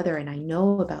that, the other. And I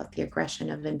know about the aggression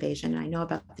of invasion. I know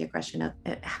about the aggression of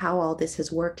how all this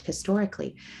has worked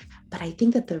historically. But I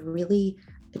think that the really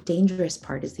dangerous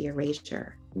part is the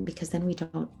erasure, because then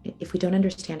if we don't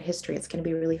understand history, it's going to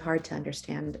be really hard to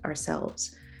understand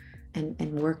ourselves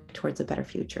and work towards a better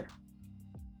future.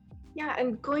 Yeah,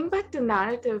 and going back to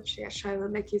narrative, Shiloh,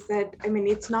 like you said, I mean,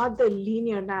 it's not the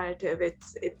linear narrative.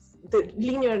 It's the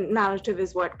linear narrative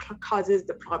is what causes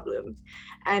the problem,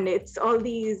 and it's all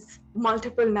these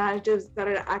multiple narratives that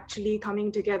are actually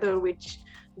coming together, which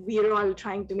we're all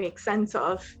trying to make sense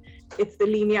of. It's the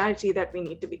linearity that we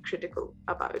need to be critical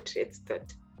about. It's the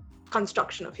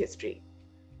construction of history.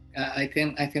 I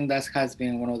think that has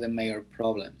been one of the major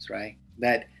problems, right?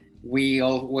 That we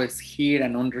always hear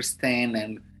and understand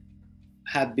and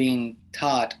have been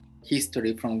taught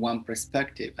history from one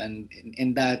perspective, and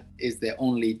that is the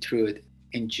only truth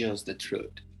and just the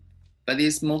truth. But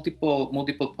it's multiple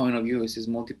point of views, it's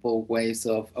multiple ways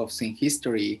of seeing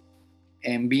history,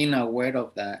 and being aware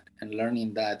of that and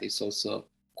learning that is also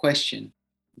question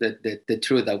the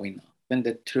truth that we know. Even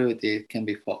the truth, it can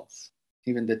be false.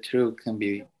 Even the truth can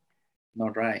be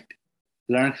not right.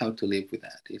 Learn how to live with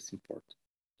that is important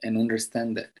and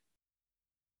understand that.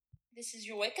 This is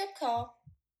your wake-up call.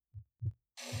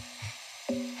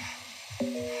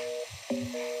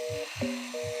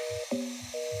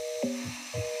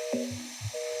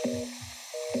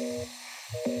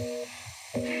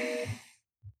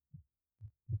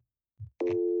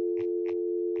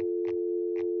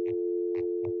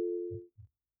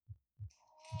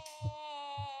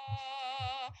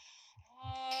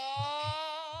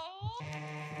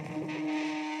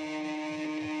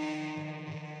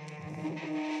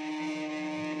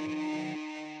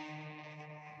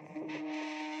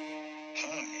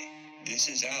 This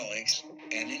is Alex,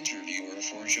 an interviewer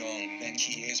for Zhang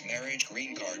Mengjiao's marriage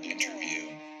green card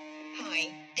interview.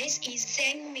 Hi, this is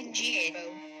Zhang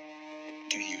Mengjiao.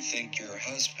 Do you think your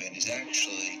husband is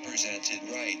actually presented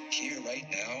right here, right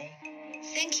now?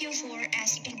 Thank you for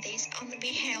asking this on the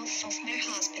behalf of my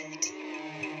husband.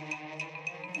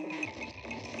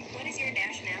 What is your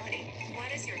nationality?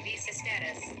 What is your visa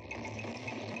status?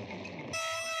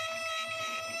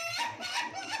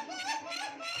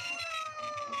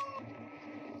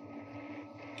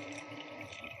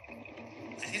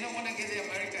 I didn't want to get the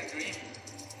American dream.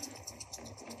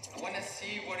 I want to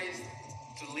see what it is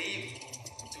to live,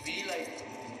 to be like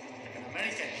an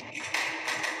American.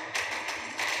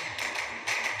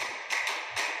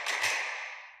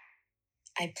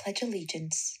 I pledge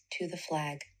allegiance to the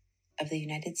flag of the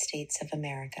United States of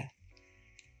America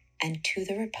and to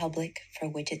the republic for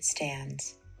which it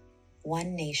stands,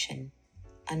 one nation,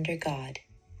 under God,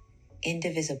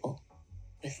 indivisible,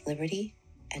 with liberty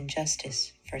and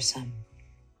justice for some.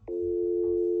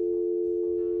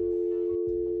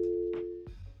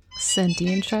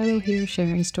 Sentient Shiloh here,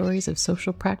 sharing stories of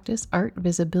social practice, art,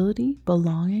 visibility,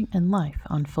 belonging, and life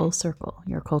on Full Circle,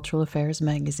 your cultural affairs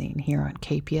magazine here on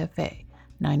KPFA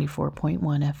 94.1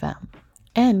 FM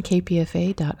and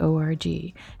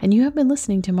kpfa.org. And you have been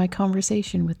listening to my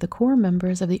conversation with the core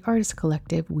members of the artist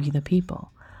collective We the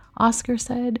People. Oscar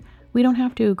said, "We don't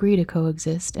have to agree to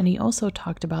coexist," and he also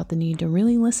talked about the need to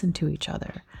really listen to each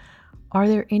other. Are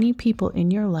there any people in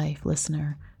your life,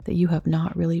 listener, that you have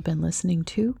not really been listening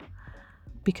to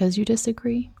because you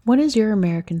disagree? What is your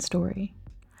American story?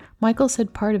 Michael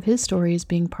said part of his story is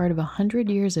being part of 100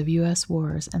 years of U.S.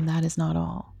 wars, and that is not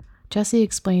all. Jesse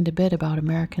explained a bit about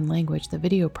American Language, the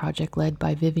video project led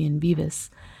by Vivian Vivas,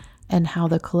 and how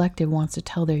the collective wants to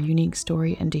tell their unique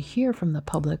story and to hear from the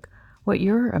public what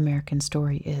your American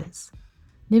story is.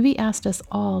 Nivi asked us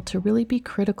all to really be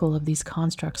critical of these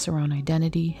constructs around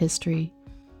identity, history,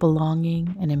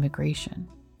 belonging, and immigration.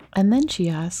 And then she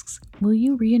asks, will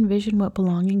you re-envision what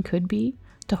belonging could be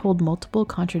to hold multiple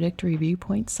contradictory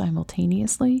viewpoints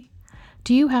simultaneously?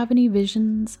 Do you have any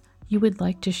visions you would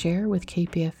like to share with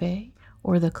KPFA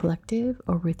or the collective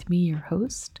or with me, your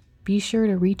host? Be sure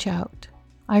to reach out.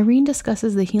 Irene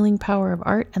discusses the healing power of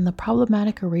art and the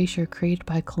problematic erasure created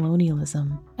by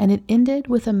colonialism, and it ended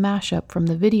with a mashup from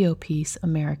the video piece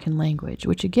American Language,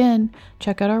 which again,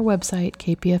 check out our website,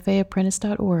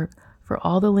 kpfaapprentice.org, for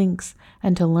all the links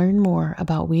and to learn more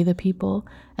about We the People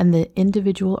and the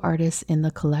individual artists in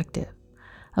the collective.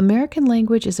 American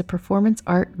Language is a performance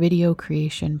art video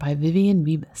creation by Vivian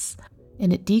Vivas.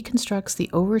 and it deconstructs the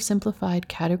oversimplified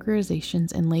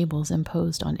categorizations and labels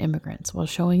imposed on immigrants while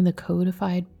showing the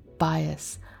codified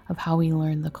bias of how we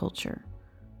learn the culture.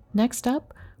 Next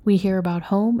up, we hear about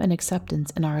home and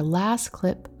acceptance in our last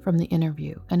clip from the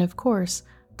interview, and of course,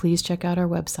 please check out our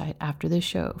website after the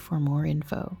show for more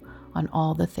info on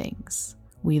all the things,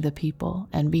 We the People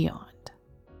and beyond.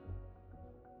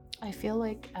 I feel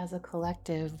like as a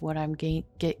collective, what I'm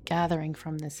gathering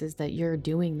from this is that you're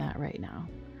doing that right now.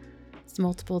 It's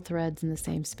multiple threads in the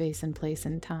same space and place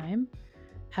and time,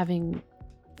 having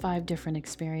 5 different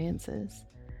experiences,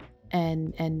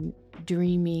 and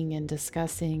dreaming and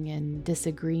discussing and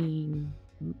disagreeing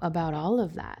about all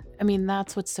of that. I mean,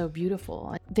 that's what's so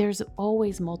beautiful. There's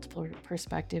always multiple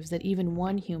perspectives that even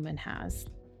one human has,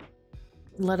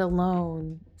 let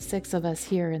alone 6 of us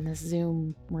here in this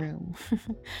Zoom room.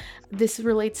 This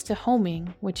relates to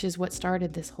homing, which is what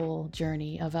started this whole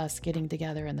journey of us getting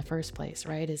together in the first place,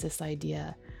 right? Is this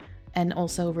idea, and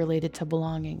also related to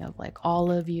belonging, of like,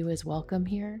 all of you is welcome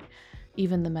here,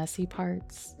 even the messy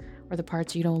parts, or the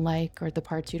parts you don't like, or the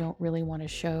parts you don't really want to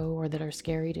show, or that are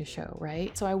scary to show,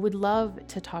 right? So I would love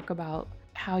to talk about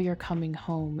how you're coming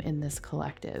home in this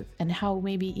collective, and how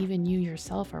maybe even you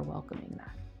yourself are welcoming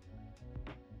that.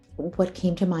 What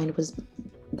came to mind was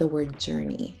the word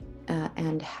journey,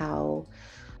 and how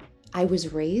I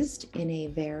was raised in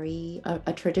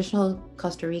a traditional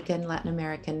Costa Rican, Latin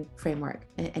American framework.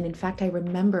 And in fact, I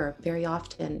remember very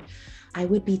often I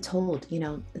would be told,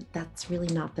 that's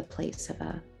really not the place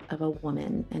of a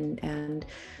woman, and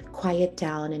quiet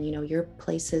down, and your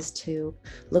place is to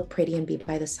look pretty and be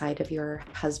by the side of your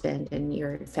husband and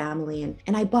your family.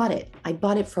 And I bought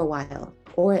it for a while,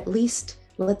 or at least,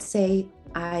 let's say,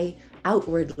 I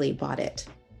outwardly bought it.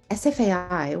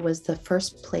 SFAI was the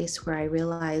first place where I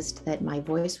realized that my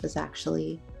voice was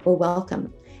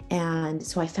welcome. And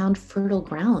so I found fertile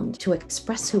ground to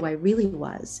express who I really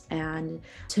was, and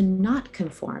to not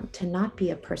conform, to not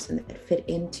be a person that fit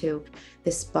into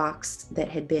this box that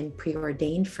had been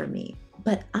preordained for me.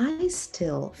 But I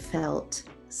still felt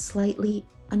slightly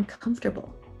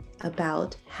uncomfortable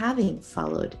about having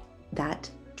followed that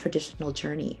traditional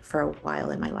journey for a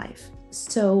while in my life.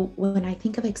 So when I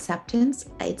think of acceptance,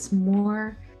 it's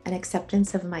more an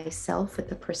acceptance of myself with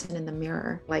the person in the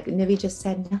mirror. Like Nivi just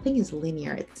said, nothing is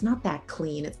linear. It's not that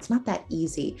clean. It's not that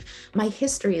easy. My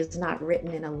history is not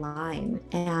written in a line.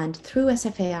 And through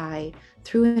SFAI,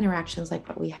 through interactions like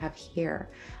what we have here,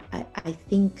 I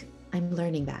think I'm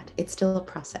learning that. It's still a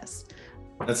process.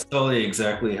 That's totally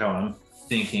exactly how I'm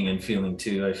thinking and feeling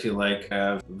too. I feel like I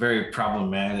have very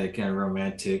problematic and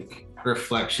romantic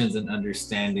reflections and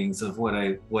understandings of what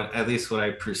at least what I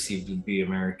perceive to be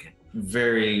American.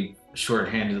 Very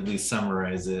shorthandedly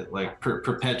summarize it, like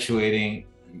perpetuating,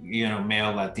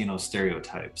 male Latino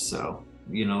stereotypes. So,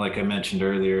 like I mentioned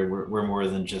earlier, we're more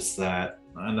than just that.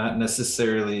 I'm not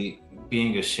necessarily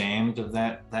being ashamed of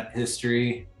that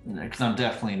history, because I'm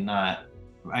definitely not.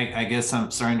 I guess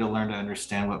I'm starting to learn to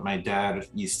understand what my dad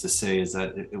used to say, is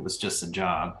that it was just a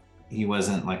job. He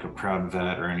wasn't like a proud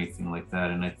vet or anything like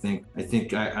that. And I think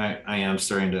I am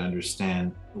starting to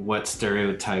understand what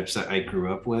stereotypes I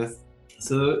grew up with.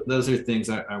 So those are things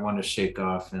I want to shake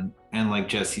off. And like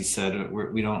Jesse said,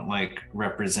 we don't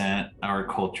represent our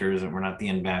cultures, and we're not the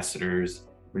ambassadors.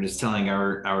 We're just telling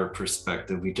our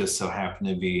perspective. We just so happen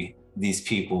to be these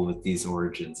people with these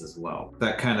origins as well.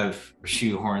 That kind of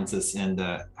shoehorns us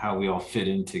into how we all fit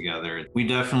in together. We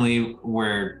definitely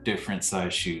wear different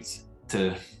size shoes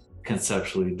to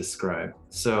conceptually describe.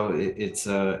 So it's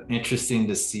interesting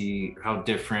to see how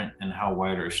different and how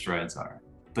wide our strides are,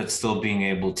 but still being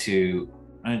able to,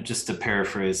 just to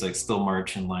paraphrase, still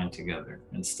march in line together,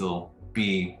 and still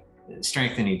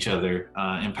strengthen each other,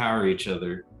 empower each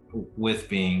other with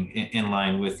being in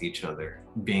line with each other,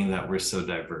 being that we're so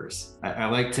diverse. I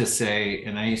like to say,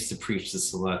 and I used to preach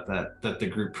this a lot, that the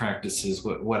group practices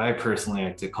what I personally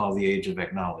like to call the age of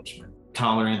acknowledgement.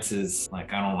 Tolerance is I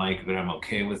don't like it, but I'm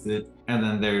okay with it. And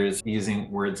then there's using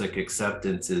words like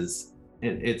acceptance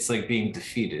it's like being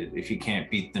defeated. If you can't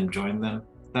beat them, join them.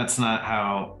 That's not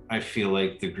how I feel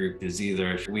like the group is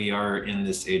either. We are in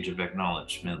this age of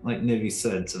acknowledgement. Like Nivi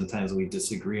said, sometimes we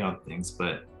disagree on things,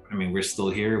 but we're still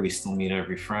here. We still meet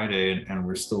every Friday, and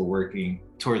we're still working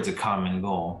towards a common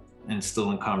goal, and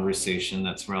still in conversation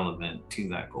that's relevant to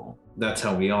that goal. That's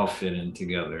how we all fit in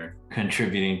together,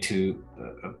 contributing to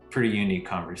a pretty unique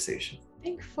conversation. I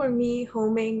think for me,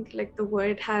 homing, the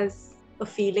word has a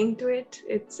feeling to it.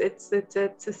 It's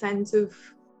a sense of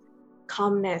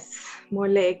calmness, more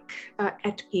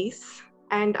at peace.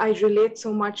 And I relate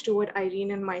so much to what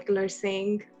Irene and Michael are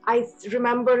saying. I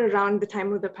remember around the time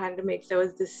of the pandemic,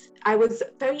 I was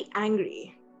very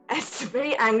angry. I was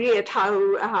very angry at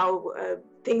how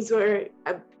things were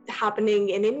happening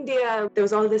in India. There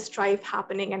was all this strife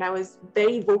happening, and I was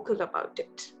very vocal about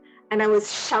it. And I was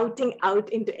shouting out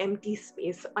into empty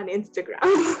space on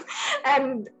Instagram.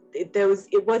 And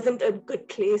it wasn't a good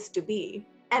place to be.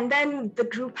 And then the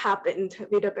group happened,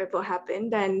 WEDAPEPO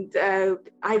happened. And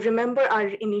I remember our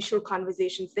initial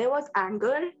conversations. There was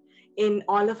anger in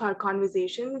all of our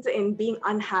conversations, in being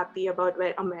unhappy about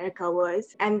where America was.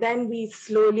 And then we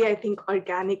slowly, I think,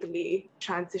 organically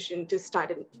transitioned to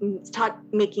start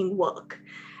making work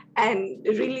and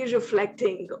really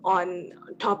reflecting on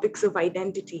topics of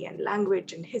identity and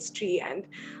language and history. And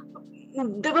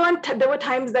there were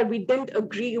times that we didn't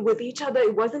agree with each other.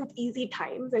 It wasn't easy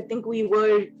times. I think we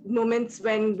were moments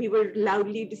when we were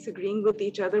loudly disagreeing with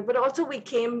each other, but also we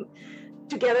came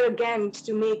together again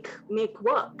to make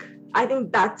work. I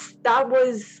think that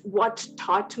was what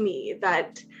taught me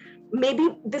that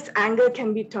maybe this anger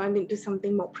can be turned into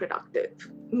something more productive.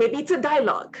 Maybe it's a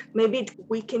dialogue. Maybe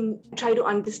we can try to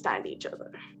understand each other.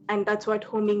 And that's what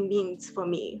homing means for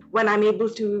me. When I'm able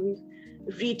to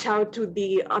reach out to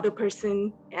the other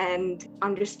person and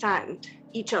understand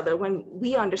each other, when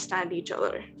we understand each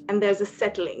other, and there's a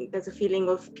feeling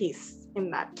of peace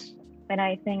in that. And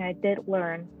I think I did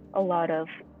learn a lot of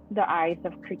the eyes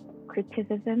of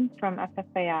criticism from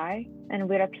SFAI, and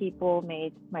WEDAPEPO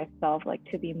made myself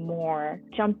to be more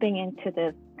jumping into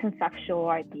this conceptual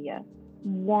idea.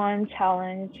 One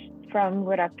challenge from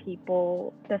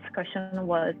WEDAPEPO discussion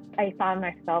was I found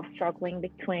myself struggling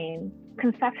between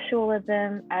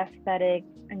conceptualism, aesthetic,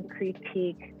 and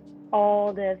critique.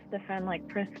 All this different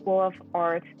principle of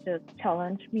art just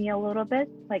challenged me a little bit.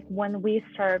 When we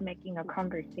started making a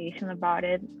conversation about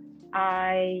it,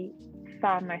 I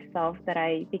found myself that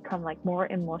I become more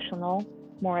emotional,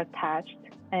 more attached,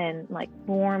 and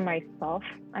more myself.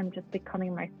 I'm just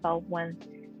becoming myself when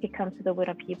it comes to the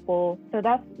WEDAPEPO. So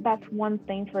that's one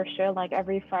thing for sure.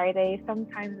 Every Friday,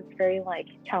 sometimes it's very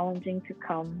challenging to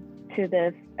come to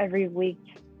this every week.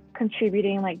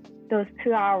 Contributing those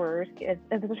 2 hours is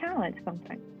a challenge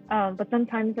sometimes. But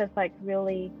sometimes it's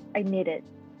really, I need it.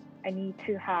 I need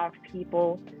to have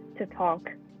people to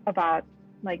talk about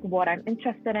what I'm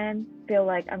interested in. Feel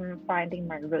like I'm finding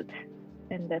my roots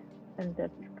in this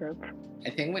group. I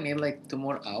think we need 2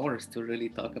 more hours to really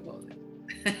talk about it.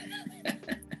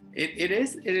 It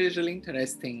is really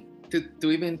interesting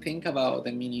to even think about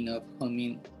the meaning of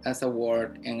homing as a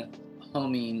word and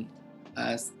homing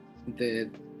as the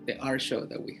art show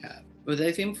that we have. But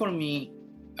I think for me,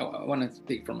 I want to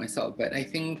speak for myself, but I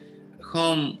think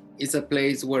home is a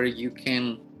place where you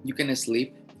can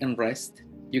sleep and rest,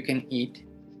 you can eat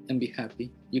and be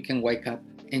happy, you can wake up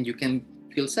and you can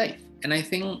feel safe. And I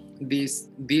think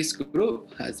this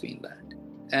group has been that.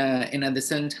 And at the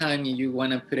same time, you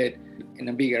want to put it in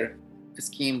a bigger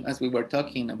scheme, as we were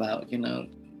talking about,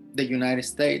 the United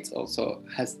States also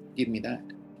has given me that.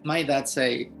 My dad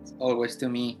says always to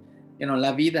me,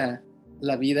 la vida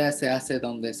se hace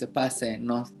donde se pase,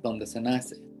 no donde se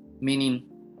nace. Meaning,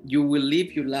 you will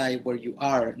live your life where you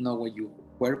are, not where you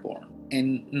were born.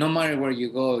 And no matter where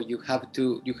you go, you have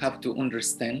to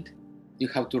understand, you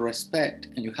have to respect,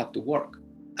 and you have to work.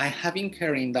 I have been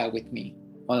carrying that with me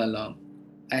all along.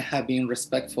 I have been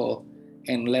respectful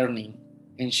and learning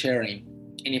and sharing.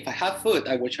 And if I have food,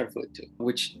 I will share food too,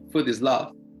 which food is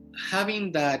love.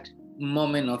 Having that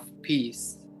moment of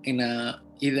peace in a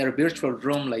either virtual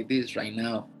room like this right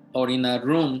now, or in a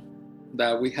room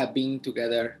that we have been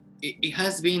together, it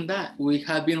has been that. We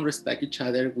have been respect each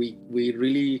other. We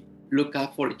really look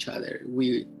out for each other.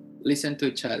 We listen to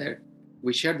each other.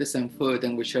 We share the same food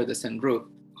and we share the same roof.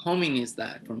 Homing is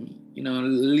that for me,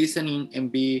 listening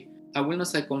and be, I will not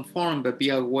say conform, but be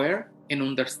aware and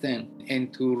understand,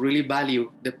 and to really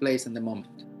value the place and the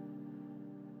moment.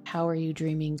 How are you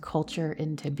dreaming culture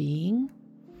into being?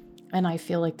 And I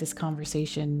feel like this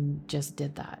conversation just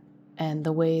did that. And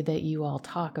the way that you all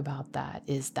talk about that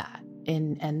is that.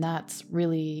 And that's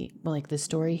really the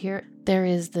story here. There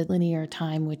is the linear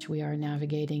time which we are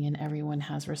navigating, and everyone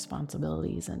has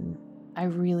responsibilities. And I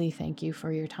really thank you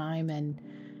for your time and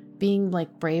being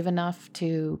brave enough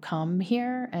to come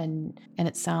here. And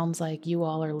it sounds like you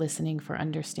all are listening for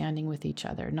understanding with each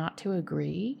other, not to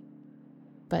agree,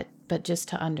 but just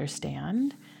to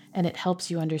understand. And it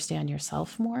helps you understand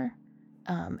yourself more.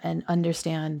 And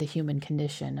understand the human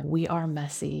condition. We are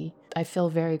messy. I feel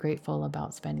very grateful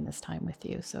about spending this time with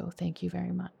you. So thank you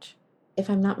very much. If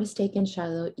I'm not mistaken,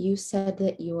 Shiloh, you said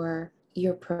that your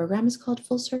program is called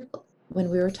Full Circle. when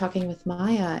we were talking with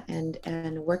Maya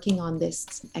and working on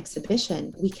this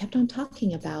exhibition, we kept on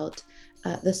talking about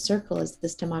the circle as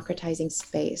this democratizing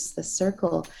space, the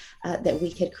circle that we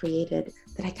had created,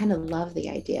 that I kind of love the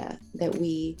idea that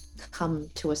we come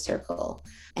to a circle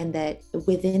and that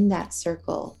within that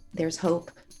circle, there's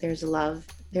hope, there's love,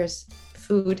 there's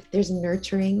food, there's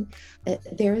nurturing,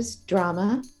 there's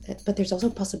drama, but there's also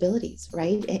possibilities,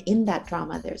 right? In that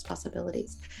drama, there's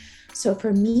possibilities. So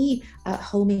for me,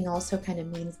 homing also kind of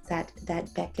means that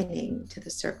beckoning to the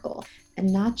circle,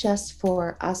 and not just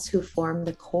for us who form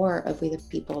the core of We the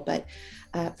People, but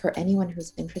for anyone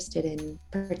who's interested in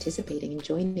participating and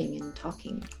joining and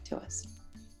talking to us.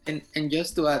 And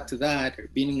just to add to that,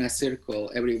 being in a circle,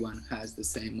 everyone has the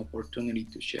same opportunity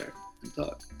to share and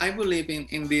talk. I believe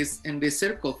in this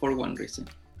circle for one reason.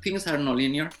 Things are not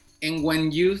linear, and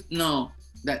when you know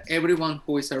that everyone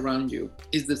who is around you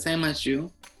is the same as you,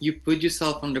 you put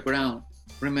yourself on the ground,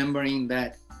 remembering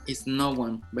that it's no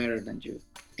one better than you,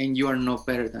 and you are no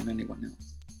better than anyone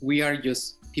else. We are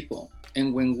just people,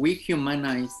 and when we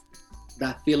humanize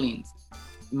that feelings,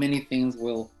 many things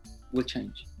will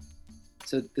change.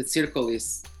 So the circle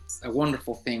is a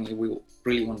wonderful thing if we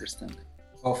really understand it.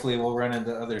 Hopefully we'll run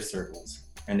into other circles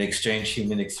and exchange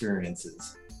human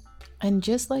experiences. And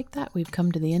just like that, we've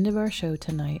come to the end of our show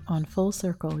tonight on Full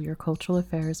Circle, your cultural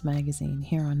affairs magazine,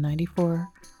 here on 94.1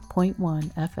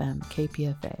 FM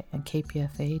KPFA and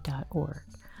kpfa.org,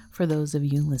 for those of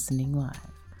you listening live.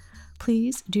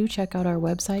 Please do check out our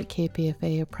website,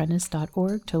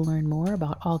 kpfaapprentice.org, to learn more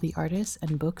about all the artists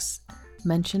and books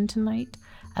mentioned tonight,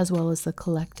 as well as the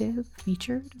collective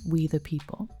featured, We the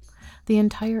People. The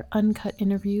entire uncut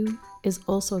interview is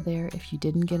also there if you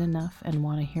didn't get enough and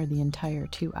want to hear the entire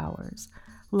 2 hours.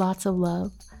 Lots of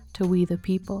love to We the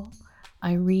People,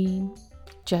 Irene,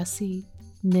 Jesse,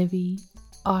 Nivi,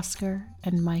 Oscar,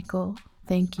 and Michael.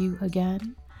 Thank you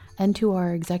again. And to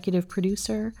our executive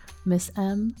producer, Miss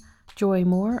M, Joy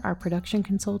Moore, our production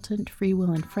consultant, Free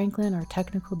Will and Franklin, our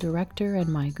technical director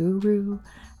and my guru,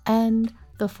 and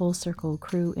the Full Circle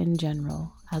crew in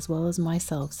general, as well as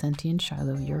myself, Sentient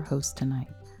Shiloh, your host tonight.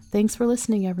 Thanks for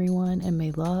listening, everyone, and may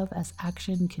love as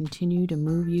action continue to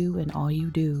move you in all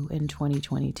you do in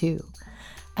 2022.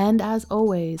 And as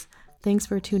always, thanks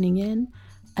for tuning in,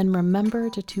 and remember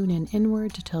to tune in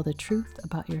inward to tell the truth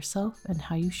about yourself and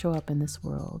how you show up in this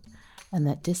world, and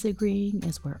that disagreeing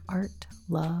is where art,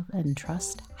 love, and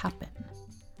trust happen.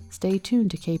 Stay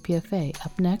tuned to KPFA.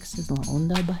 Up next is La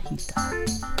Onda Bajita.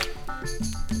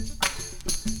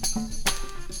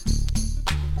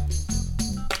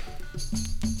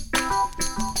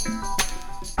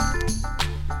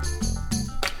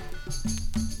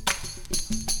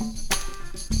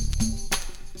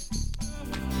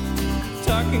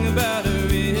 Talking about a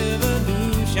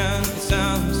revolution, it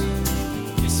sounds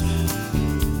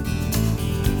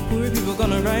poor people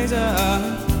gonna rise up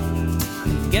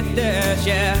and get their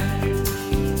share.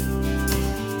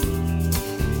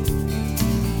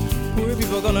 Poor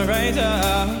people gonna rise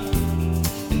up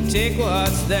and take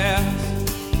what's theirs.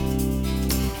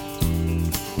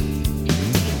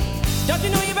 Don't you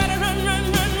know you better